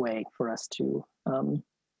it's a great way for us to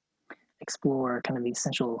explore kind of the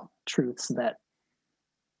essential truths that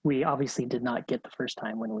we obviously did not get the first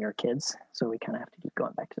time when we were kids, so we kind of have to keep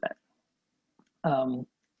going back to that.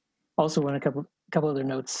 Also, a couple other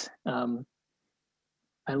notes.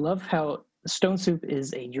 I love how stone soup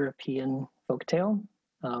is a European folktale.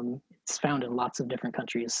 It's found in lots of different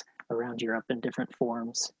countries around Europe in different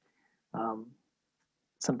forms.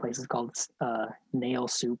 Some places called nail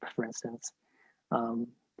soup, for instance.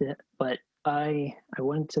 But I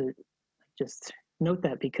wanted to just note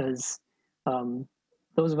that because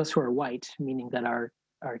those of us who are white, meaning that our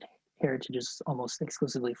heritage is almost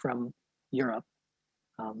exclusively from Europe,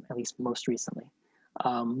 at least most recently,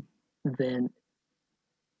 then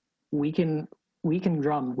we can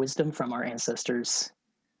draw wisdom from our ancestors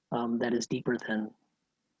that is deeper than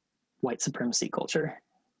white supremacy culture,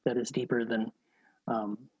 that is deeper than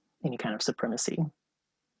any kind of supremacy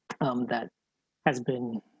that has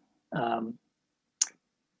been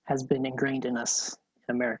ingrained in us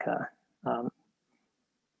in America.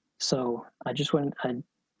 So I just wanted to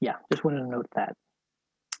note that.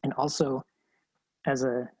 And also, as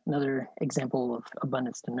another example of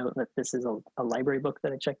abundance, to note that this is a library book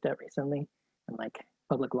that I checked out recently, and like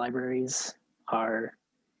public libraries are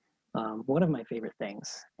one of my favorite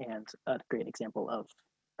things, and a great example of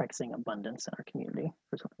practicing abundance in our community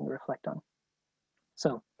for something to reflect on.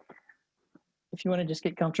 So if you want to just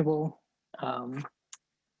get comfortable,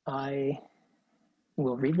 I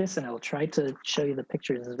will read this and I will try to show you the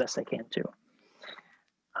pictures as best I can too.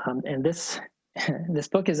 And this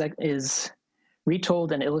book is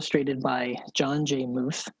retold and illustrated by John J.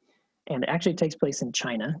 Muth, and it actually takes place in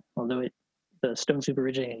China, although the stone soup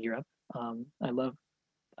originated in Europe.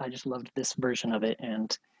 I just loved this version of it,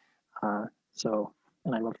 and I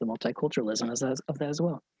love the multiculturalism of that as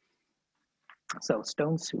well. So,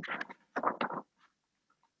 stone soup.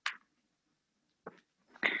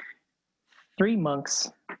 3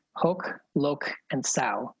 monks, Hok, Lok, and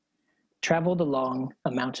Sao, traveled along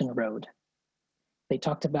a mountain road. They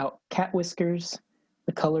talked about cat whiskers,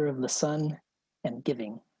 the color of the sun, and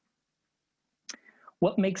giving.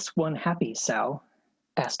 "What makes one happy, Sao?"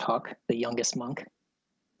 asked Hok, the youngest monk.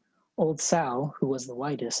 Old Sao, who was the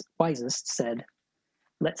wisest, said,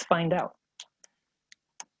 "Let's find out."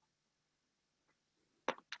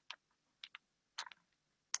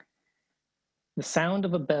 The sound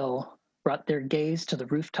of a bell brought their gaze to the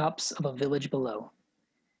rooftops of a village below.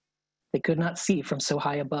 They could not see from so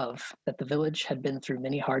high above that the village had been through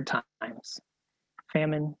many hard times.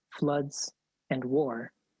 Famine, floods, and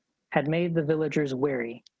war had made the villagers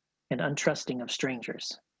wary and untrusting of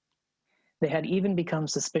strangers. They had even become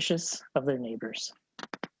suspicious of their neighbors.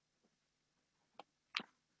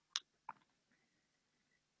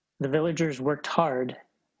 The villagers worked hard,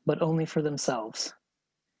 but only for themselves.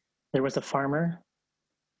 There was a farmer,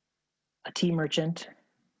 a tea merchant,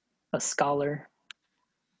 a scholar,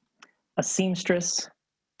 a seamstress,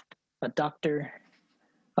 a doctor,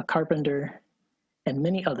 a carpenter, and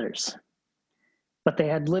many others, but they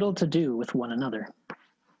had little to do with one another.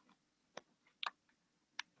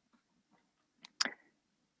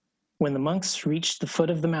 When the monks reached the foot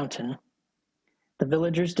of the mountain, the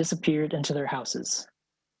villagers disappeared into their houses.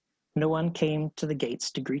 No one came to the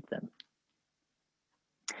gates to greet them.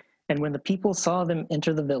 And when the people saw them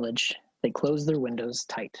enter the village, they closed their windows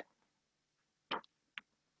tight.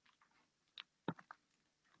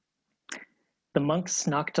 The monks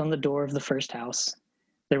knocked on the door of the first house.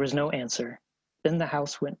 There was no answer. Then the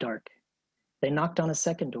house went dark. They knocked on a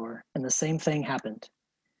second door, and the same thing happened.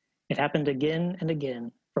 It happened again and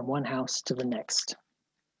again, from one house to the next.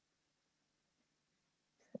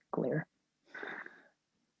 Glare.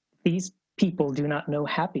 "These people do not know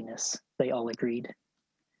happiness," they all agreed.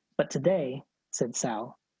 "But today," said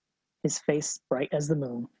Sal, his face bright as the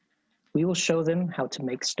moon, "we will show them how to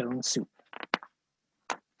make stone soup."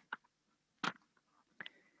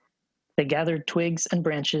 They gathered twigs and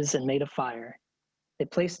branches and made a fire. They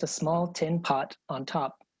placed a small tin pot on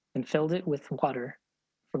top and filled it with water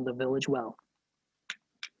from the village well.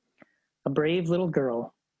 A brave little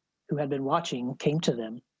girl who had been watching came to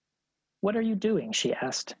them. "What are you doing?" she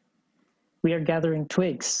asked. "We are gathering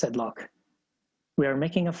twigs," said Lok. "We are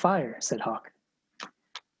making a fire," said Hok.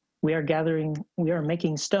 We are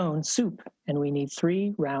making stone soup, and we need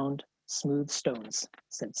 3 round, smooth stones,"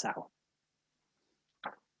 said Sal.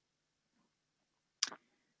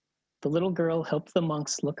 The little girl helped the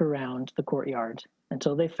monks look around the courtyard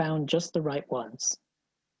until they found just the right ones.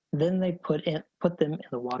 Then they put them in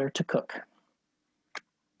the water to cook.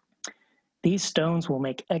 "These stones will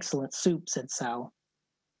make excellent soup," said Sal.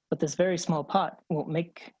 "But this very small pot won't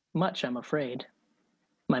make much, I'm afraid."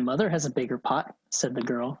 "My mother has a bigger pot," said the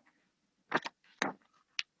girl.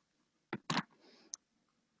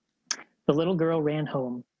 The little girl ran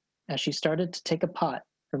home. As she started to take a pot,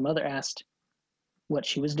 her mother asked what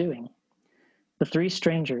she was doing. The three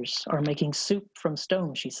strangers are making soup from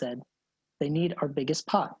stone, she said. They need our biggest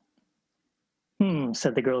pot.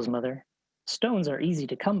 Said the girl's mother. Stones are easy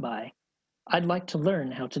to come by. I'd like to learn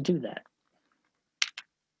how to do that.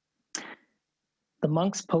 The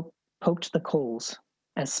monks poked the coals.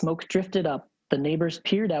 As smoke drifted up, the neighbors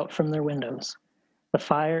peered out from their windows. The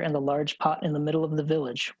fire and the large pot in the middle of the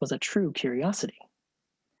village was a true curiosity.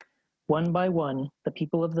 One by one, the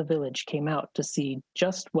people of the village came out to see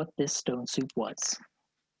just what this stone soup was.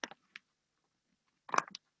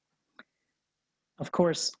 Of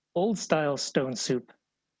course, old-style stone soup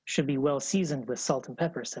should be well seasoned with salt and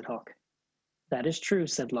pepper, said Hawk. That is true,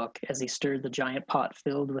 said Luck, as he stirred the giant pot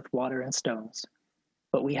filled with water and stones.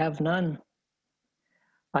 But we have none.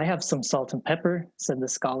 I have some salt and pepper, said the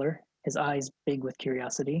scholar, his eyes big with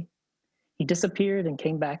curiosity. He disappeared and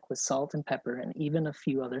came back with salt and pepper and even a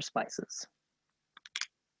few other spices.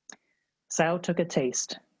 Sao took a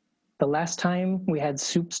taste. The last time we had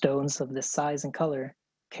soup stones of this size and color,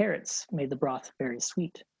 carrots made the broth very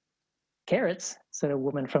sweet. Carrots, said a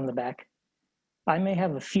woman from the back. I may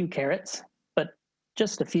have a few carrots, but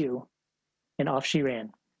just a few. And off she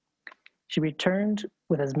ran. She returned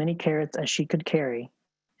with as many carrots as she could carry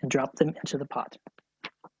and dropped them into the pot.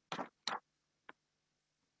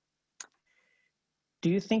 Do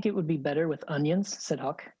you think it would be better with onions? Said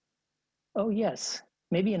Huck. Oh, yes,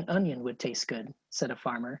 maybe an onion would taste good, said a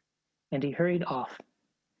farmer, and he hurried off.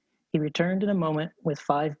 He returned in a moment with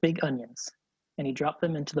 5 big onions, and he dropped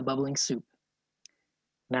them into the bubbling soup.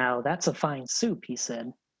 Now that's a fine soup, he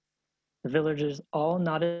said. The villagers all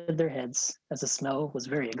nodded their heads, as the smell was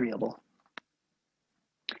very agreeable.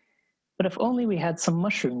 But if only we had some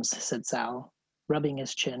mushrooms, said Sal, rubbing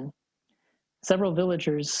his chin. Several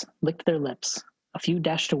villagers licked their lips. A few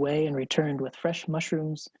dashed away and returned with fresh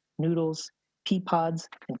mushrooms, noodles, pea pods,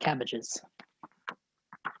 and cabbages.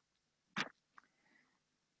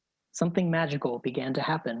 Something magical began to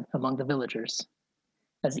happen among the villagers.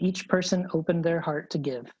 As each person opened their heart to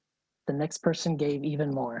give, the next person gave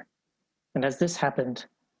even more. And as this happened,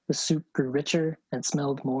 the soup grew richer and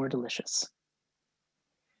smelled more delicious.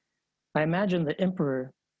 I imagine the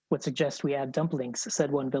emperor would suggest we add dumplings,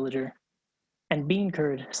 said one villager. And bean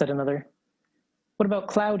curd, said another. What about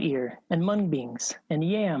cloud ear and mung beans and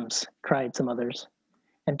yams, cried some others.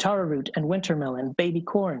 And taro root and winter melon, baby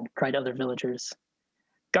corn, cried other villagers.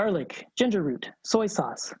 Garlic, ginger root, soy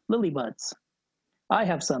sauce, lily buds. I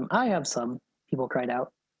have some, people cried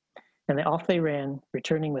out. And off they ran,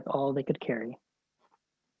 returning with all they could carry.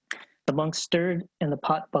 The monks stirred and the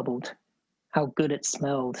pot bubbled. How good it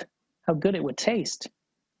smelled. How good it would taste.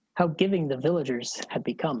 How giving the villagers had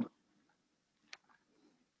become.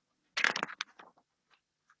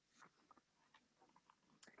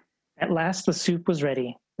 At last the soup was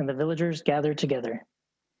ready, and the villagers gathered together.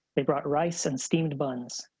 They brought rice and steamed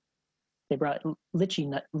buns. They brought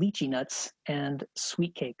lychee nuts and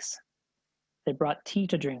sweet cakes. They brought tea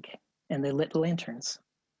to drink, and they lit lanterns.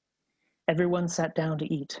 Everyone sat down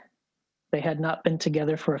to eat. They had not been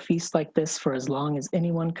together for a feast like this for as long as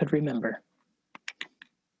anyone could remember.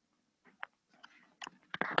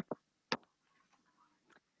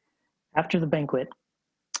 After the banquet,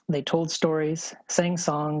 they told stories, sang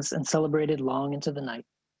songs, and celebrated long into the night.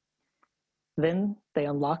 Then they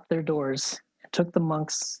unlocked their doors and took the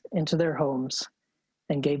monks into their homes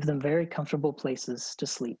and gave them very comfortable places to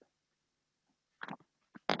sleep.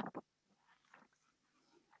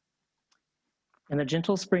 In the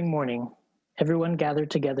gentle spring morning, everyone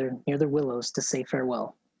gathered together near the willows to say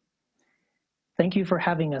farewell. Thank you for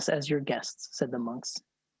having us as your guests, said the monks.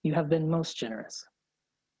 You have been most generous.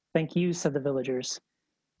 Thank you, said the villagers.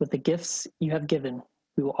 With the gifts you have given,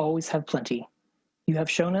 we will always have plenty. You have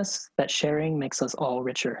shown us that sharing makes us all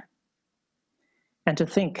richer. And to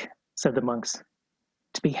think, said the monks,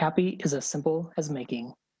 to be happy is as simple as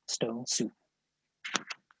making stone soup.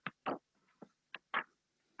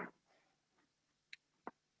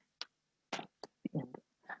 The end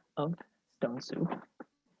of stone soup.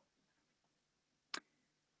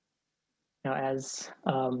 Now, as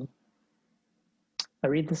I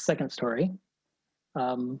read the second story,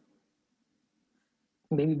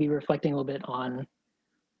 maybe be reflecting a little bit on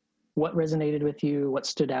what resonated with you, what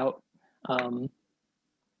stood out in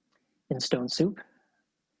Stone Soup,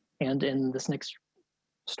 and in this next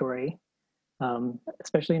story,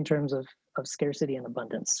 especially in terms of scarcity and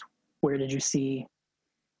abundance. Where did you see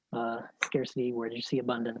scarcity? Where did you see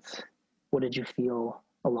abundance? What did you feel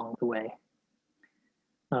along the way?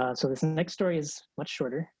 So this next story is much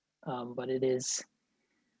shorter, but it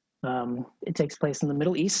takes place in the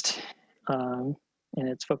Middle East, and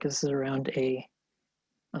its focus is around a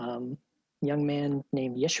young man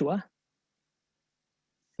named Yeshua.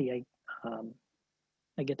 See,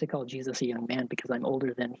 I get to call Jesus a young man because I'm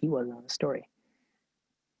older than he was in the story.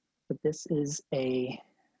 But this is a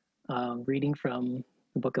reading from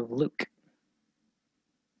the book of Luke.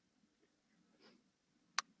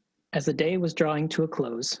 As the day was drawing to a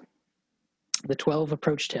close, the 12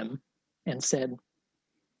 approached him and said,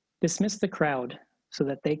 "Dismiss the crowd so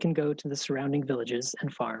that they can go to the surrounding villages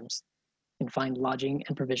and farms and find lodging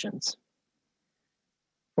and provisions,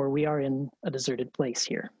 for we are in a deserted place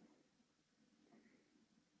here."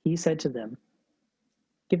 He said to them,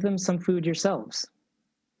 "Give them some food yourselves."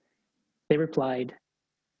 They replied,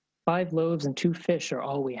 5 loaves and 2 fish are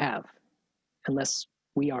all we have, unless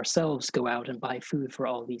we ourselves go out and buy food for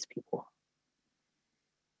all these people.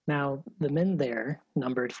 Now, the men there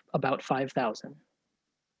numbered about 5,000.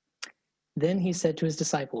 Then he said to his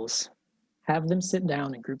disciples, "Have them sit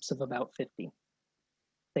down in groups of about 50.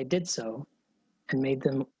 They did so and made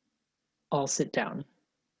them all sit down.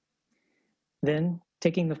 Then,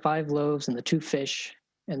 taking the 5 loaves and the 2 fish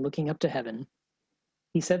and looking up to heaven,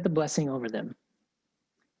 he said the blessing over them,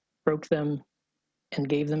 broke them, and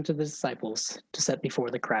gave them to the disciples to set before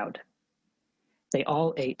the crowd. They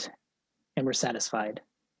all ate and were satisfied.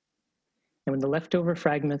 And when the leftover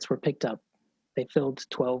fragments were picked up, they filled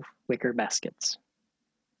 12 wicker baskets.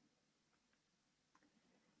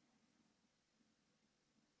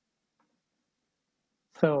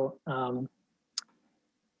 So,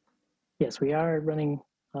 yes, we are running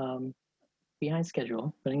behind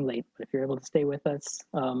schedule, running late, but if you're able to stay with us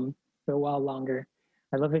for a while longer,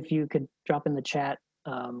 I'd love if you could drop in the chat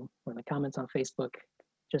or in the comments on Facebook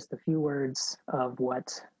just a few words of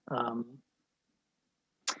what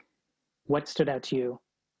stood out to you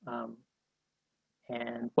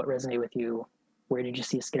and what resonated with you. Where did you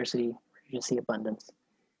see scarcity? Where did you see abundance?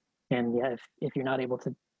 And yeah, if you're not able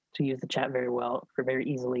to use the chat very well or very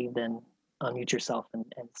easily, then unmute yourself and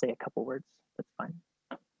say a couple words. That's fine.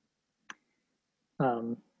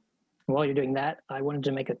 While you're doing that, I wanted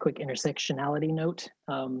to make a quick intersectionality note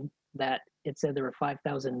that it said there were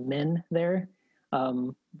 5,000 men there.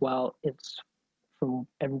 While it's, from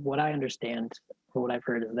what I understand or what I've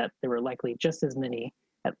heard, is that there were likely just as many,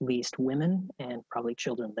 at least, women and probably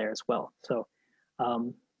children there as well. So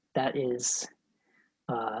that is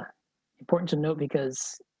important to note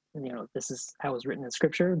because, you know, this is how it's written in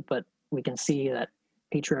scripture, but we can see that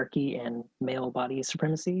patriarchy and male body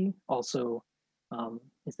supremacy also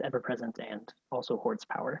is ever present and also hoards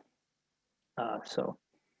power.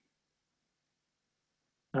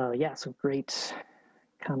 Yeah, so great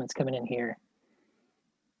comments coming in here.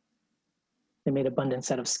 They made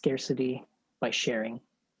abundance out of scarcity by sharing.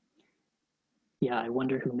 Yeah, I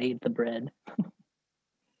wonder who made the bread.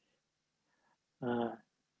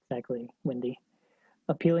 Exactly, Wendy.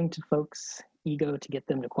 Appealing to folks' ego to get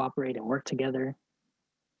them to cooperate and work together.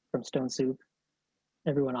 From Stone Soup,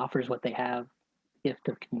 everyone offers what they have, gift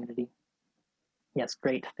of community. Yes,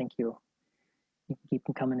 great, thank you. You can keep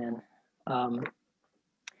them coming in.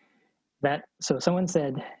 So someone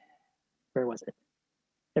said, where was it?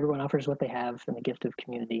 Everyone offers what they have and the gift of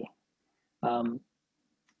community.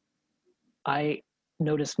 I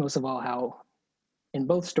noticed most of all how in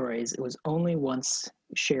both stories, it was only once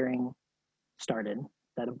sharing started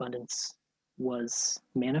that abundance was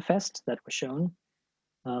manifest, that was shown.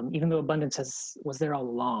 Even though abundance was there all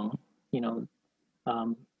along, you know,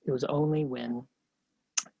 it was only when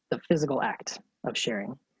the physical act of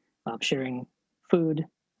sharing food,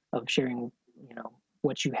 of sharing, you know,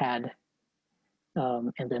 what you had,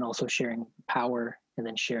 and then also sharing power, and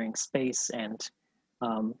then sharing space and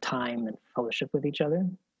time and fellowship with each other.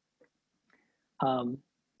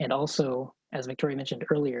 And also, as Victoria mentioned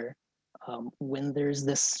earlier, when there's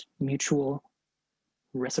this mutual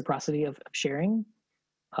reciprocity of sharing,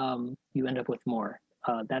 you end up with more.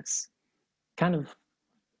 That's kind of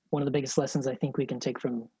one of the biggest lessons I think we can take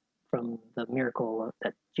from the miracle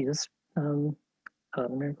that Jesus, the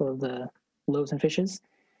miracle of the loaves and fishes.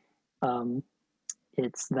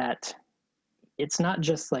 It's that it's not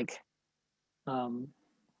just like,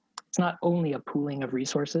 it's not only a pooling of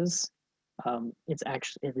resources. It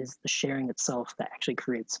is the sharing itself that actually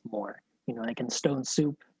creates more. You know, like in Stone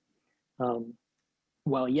Soup,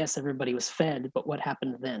 well, yes, everybody was fed, but what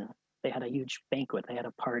happened then? They had a huge banquet. They had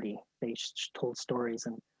a party. They told stories,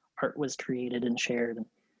 and art was created and shared.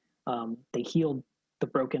 And they healed the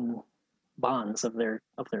broken bonds of their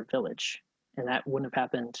village, and that wouldn't have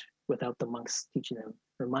happened without the monks teaching them,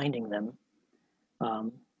 reminding them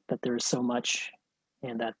that there is so much,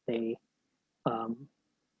 and that they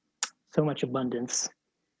so much abundance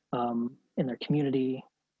in their community,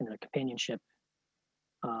 in their companionship,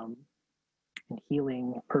 in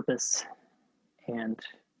healing, purpose, and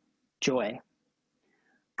joy.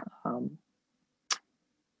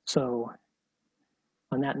 So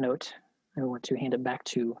on that note, I want to hand it back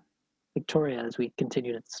to Victoria as we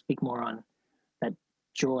continue to speak more on that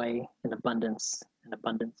joy and abundance and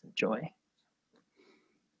joy.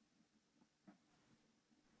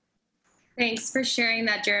 Thanks for sharing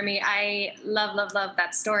that, Jeremy. I love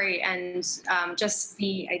that story, and just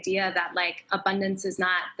the idea that like abundance is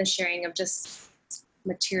not the sharing of just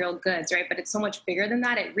material goods, right? But it's so much bigger than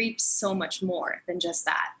that. It reaps so much more than just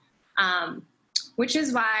that, which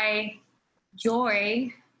is why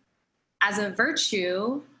joy as a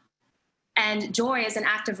virtue and joy as an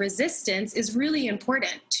act of resistance is really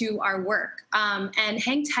important to our work. And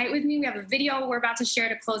hang tight with me. We have a video we're about to share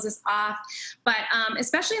to close this off. But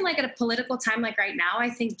especially like at a political time like right now, I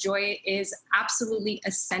think joy is absolutely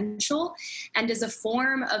essential and is a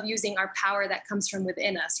form of using our power that comes from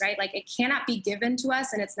within us, right? Like it cannot be given to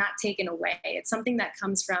us and it's not taken away. It's something that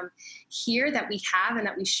comes from here that we have and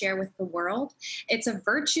that we share with the world. It's a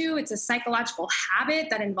virtue. It's a psychological habit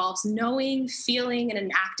that involves knowing, feeling, and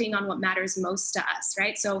enacting on what matters most to us,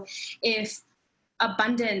 right? So if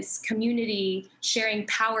abundance, community, sharing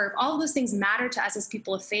power, all of those things matter to us as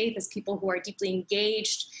people of faith, as people who are deeply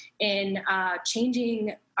engaged in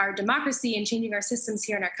changing our democracy and changing our systems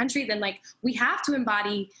here in our country, then like we have to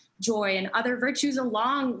embody joy and other virtues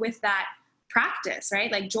along with that practice,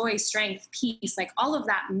 right? Like joy, strength, peace, like all of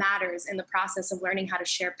that matters in the process of learning how to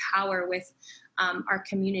share power with our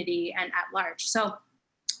community and at large. So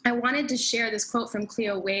I wanted to share this quote from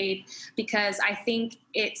Cleo Wade because I think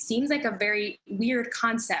it seems like a very weird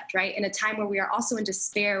concept, right? In a time where we are also in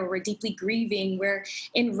despair, where we're deeply grieving, we're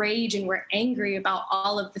in rage and we're angry about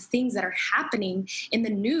all of the things that are happening in the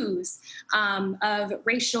news, of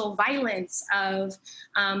racial violence, of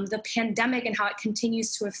the pandemic and how it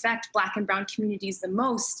continues to affect Black and Brown communities the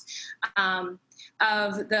most,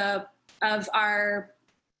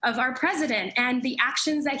 of our president and the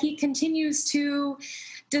actions that he continues to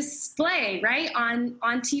display, right, on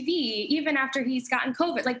TV, even after he's gotten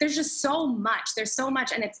COVID. Like there's just so much,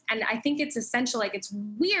 and I think it's essential. Like it's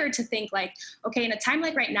weird to think like, okay, in a time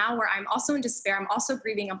like right now where I'm also in despair, I'm also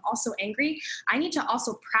grieving, I'm also angry, I need to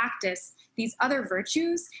also practice these other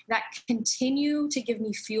virtues that continue to give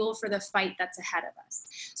me fuel for the fight that's ahead of us.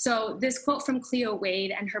 So this quote from Cleo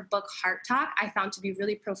Wade and her book, Heart Talk, I found to be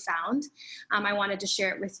really profound. I wanted to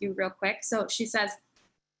share it with you real quick. So she says,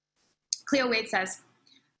 Cleo Wade says,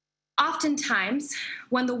 oftentimes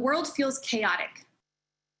when the world feels chaotic,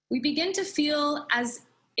 we begin to feel as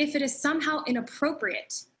if it is somehow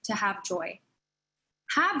inappropriate to have joy.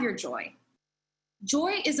 Have your joy.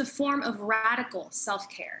 Joy is a form of radical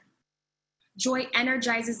self-care. Joy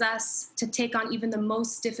energizes us to take on even the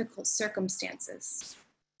most difficult circumstances.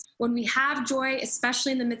 When we have joy,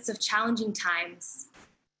 especially in the midst of challenging times,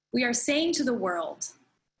 we are saying to the world,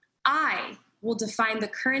 I will define the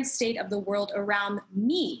current state of the world around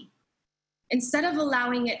me instead of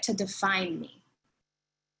allowing it to define me.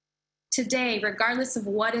 Today, regardless of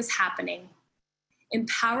what is happening,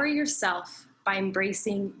 empower yourself by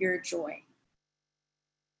embracing your joy.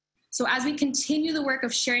 So as we continue the work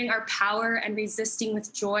of sharing our power and resisting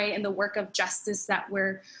with joy and the work of justice that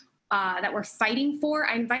we're fighting for,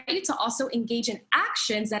 I invite you to also engage in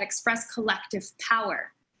actions that express collective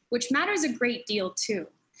power, which matters a great deal too.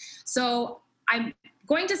 So I'm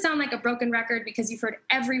going to sound like a broken record because you've heard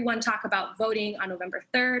everyone talk about voting on November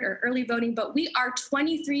 3rd or early voting, but we are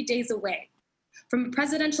 23 days away from a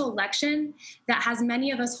presidential election that has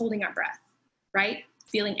many of us holding our breath, right?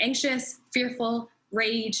 Feeling anxious, fearful,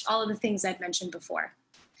 rage, all of the things I've mentioned before.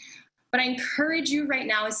 But I encourage you right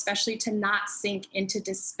now, especially to not sink into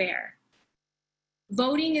despair.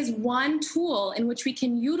 Voting is one tool in which we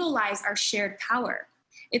can utilize our shared power.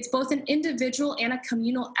 It's both an individual and a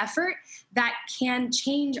communal effort that can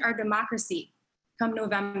change our democracy come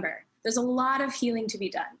November. There's a lot of healing to be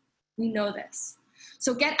done. We know this.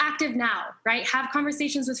 So get active now, right? Have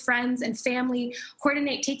conversations with friends and family,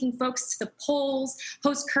 coordinate taking folks to the polls,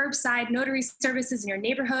 host curbside notary services in your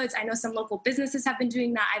neighborhoods. I know some local businesses have been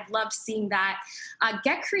doing that. I've loved seeing that.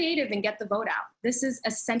 Get creative and get the vote out. This is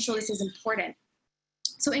essential. This is important.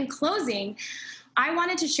 So in closing, I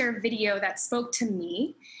wanted to share a video that spoke to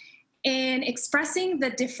me in expressing the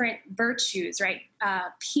different virtues, right?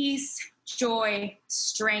 Peace, joy,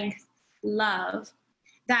 strength, love,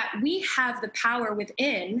 that we have the power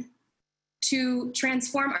within to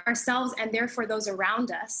transform ourselves and therefore those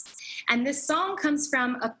around us. And this song comes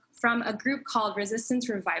from from a group called Resistance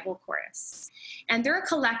Revival Chorus. And they're a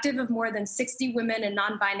collective of more than 60 women and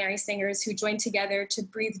non-binary singers who join together to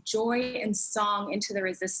breathe joy and song into the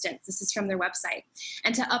resistance. This is from their website.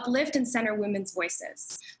 And to uplift and center women's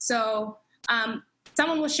voices. So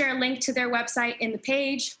someone will share a link to their website in the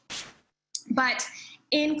page. But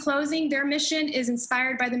in closing, their mission is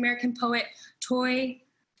inspired by the American poet Toy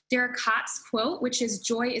Derricott's quote, which is,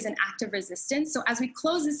 "Joy is an act of resistance." So as we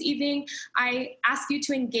close this evening, I ask you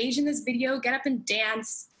to engage in this video, get up and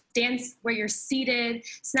dance where you're seated,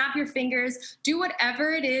 snap your fingers, do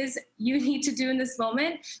whatever it is you need to do in this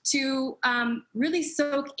moment to really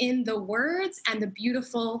soak in the words and the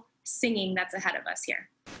beautiful singing that's ahead of us here.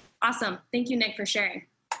 Awesome. Thank you, Nick, for sharing.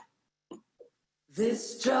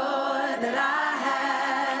 This joy that I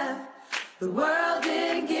have, the world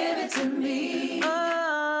didn't give it to me.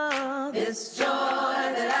 Oh, this joy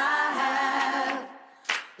that I have,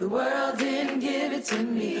 the world didn't give it to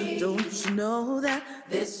me. Don't you know that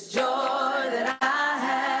this joy that I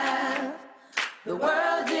have, the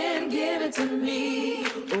world didn't give it to me.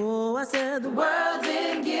 Oh, I said the world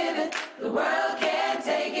didn't give it, the world can't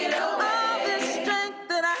take it away. Oh, this strength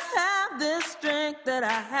that I have, this strength that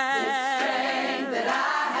I have, this strength that I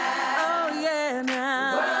have. Oh, yeah,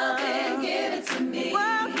 now. The world didn't give it to me. The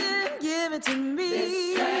world didn't give it to me.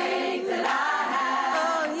 This strength that I have.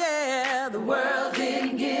 Oh, yeah, the world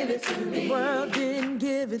didn't give it to me. The world didn't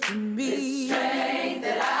give it to me. This strength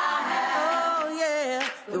that I have. Oh, yeah,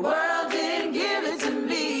 the world didn't give it to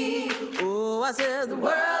me. Oh, I said the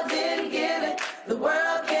world didn't give it, the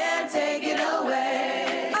world can't take it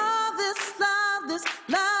away. Oh, this love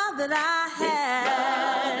that I have. This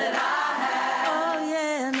love that I have. Oh,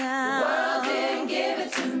 yeah, now. The world didn't give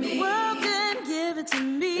it to me. The world didn't give it to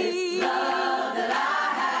me. This love that I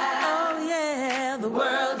have. Oh, yeah, the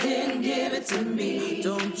world didn't give it to me.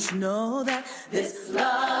 Don't you know that this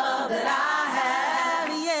love that I have,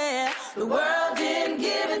 yeah, the world didn't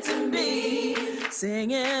give it to me.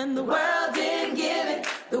 Singing, the world didn't give it,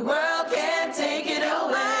 the world can't take it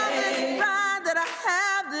away. Oh, this pride that I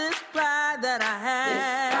have, this pride that I have.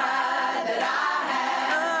 This pride that I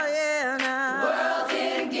have. Oh, yeah, now. The world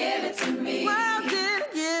didn't give it to me. The world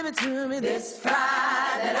didn't give it to me. This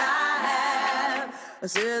pride that I have. I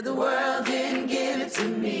said the world didn't give it to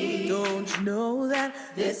me. Don't you know that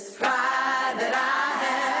this pride that I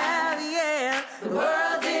have, yeah, the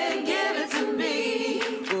world didn't give it to me.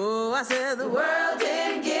 Oh, I said the world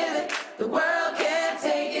didn't give it, the world can't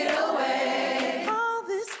take it away. All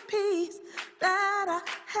this peace that I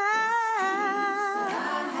have,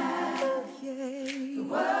 oh, yeah. The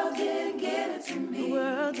world didn't give it to me. The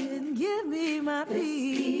world didn't give me my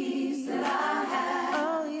peace that I have.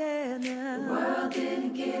 Oh, yeah, now. The world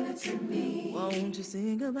didn't give it to me. Won't you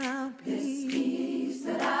sing about peace? This peace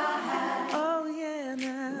that I have. Oh, yeah,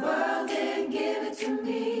 now. The world didn't give it to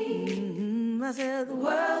me. I said the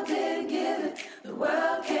world didn't give it, the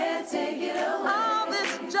world can't take it away. All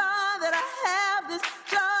this joy that I have, this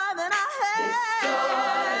joy that I have. This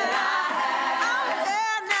joy that I have. Oh,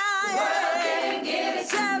 yeah, now, the world didn't give it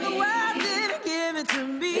to me. The world didn't give it to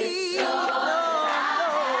me. This joy that I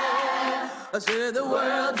have. I said the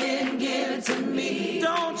world didn't give it to me.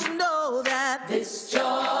 Don't you know that this joy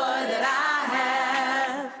that I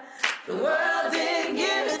have, the world didn't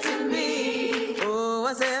give it to me. Oh,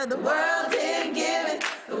 I said the world didn't give it,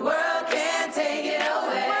 the world can't take it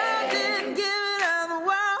away. The world didn't give it and the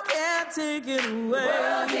world can't take it away. The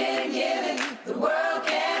world didn't give it, the world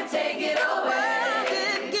can't take it away. The world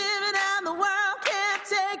didn't give it and the world can't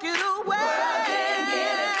take it away. The world didn't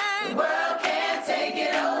give it, the world can't take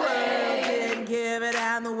it away. The world didn't give it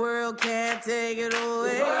and the world can't take it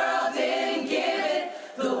away. The world didn't give it,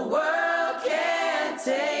 the world can't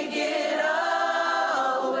take it away.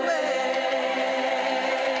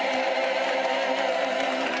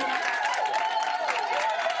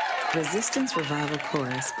 Resistance Revival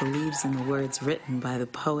Chorus believes in the words written by the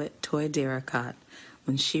poet Toy Derricott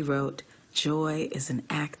when she wrote, "Joy is an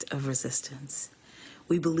act of resistance."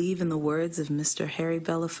 We believe in the words of Mr. Harry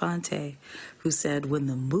Belafonte, who said, "When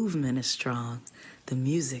the movement is strong, the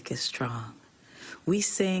music is strong." We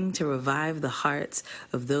sing to revive the hearts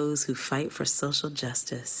of those who fight for social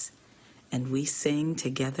justice, and we sing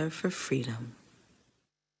together for freedom.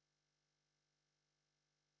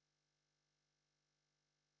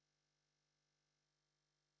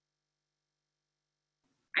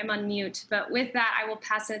 I'm on mute, but with that, I will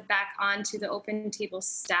pass it back on to the Open Table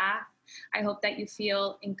staff. I hope that you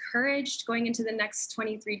feel encouraged going into the next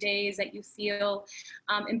 23 days, that you feel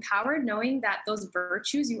empowered knowing that those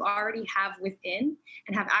virtues you already have within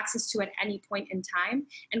and have access to at any point in time.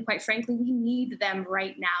 And quite frankly, we need them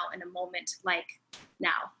right now in a moment like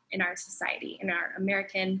now. in our society, in our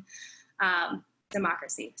American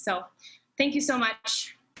democracy. So thank you so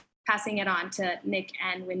much. Passing it on to Nick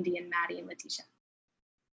and Wendy and Maddie and Letitia.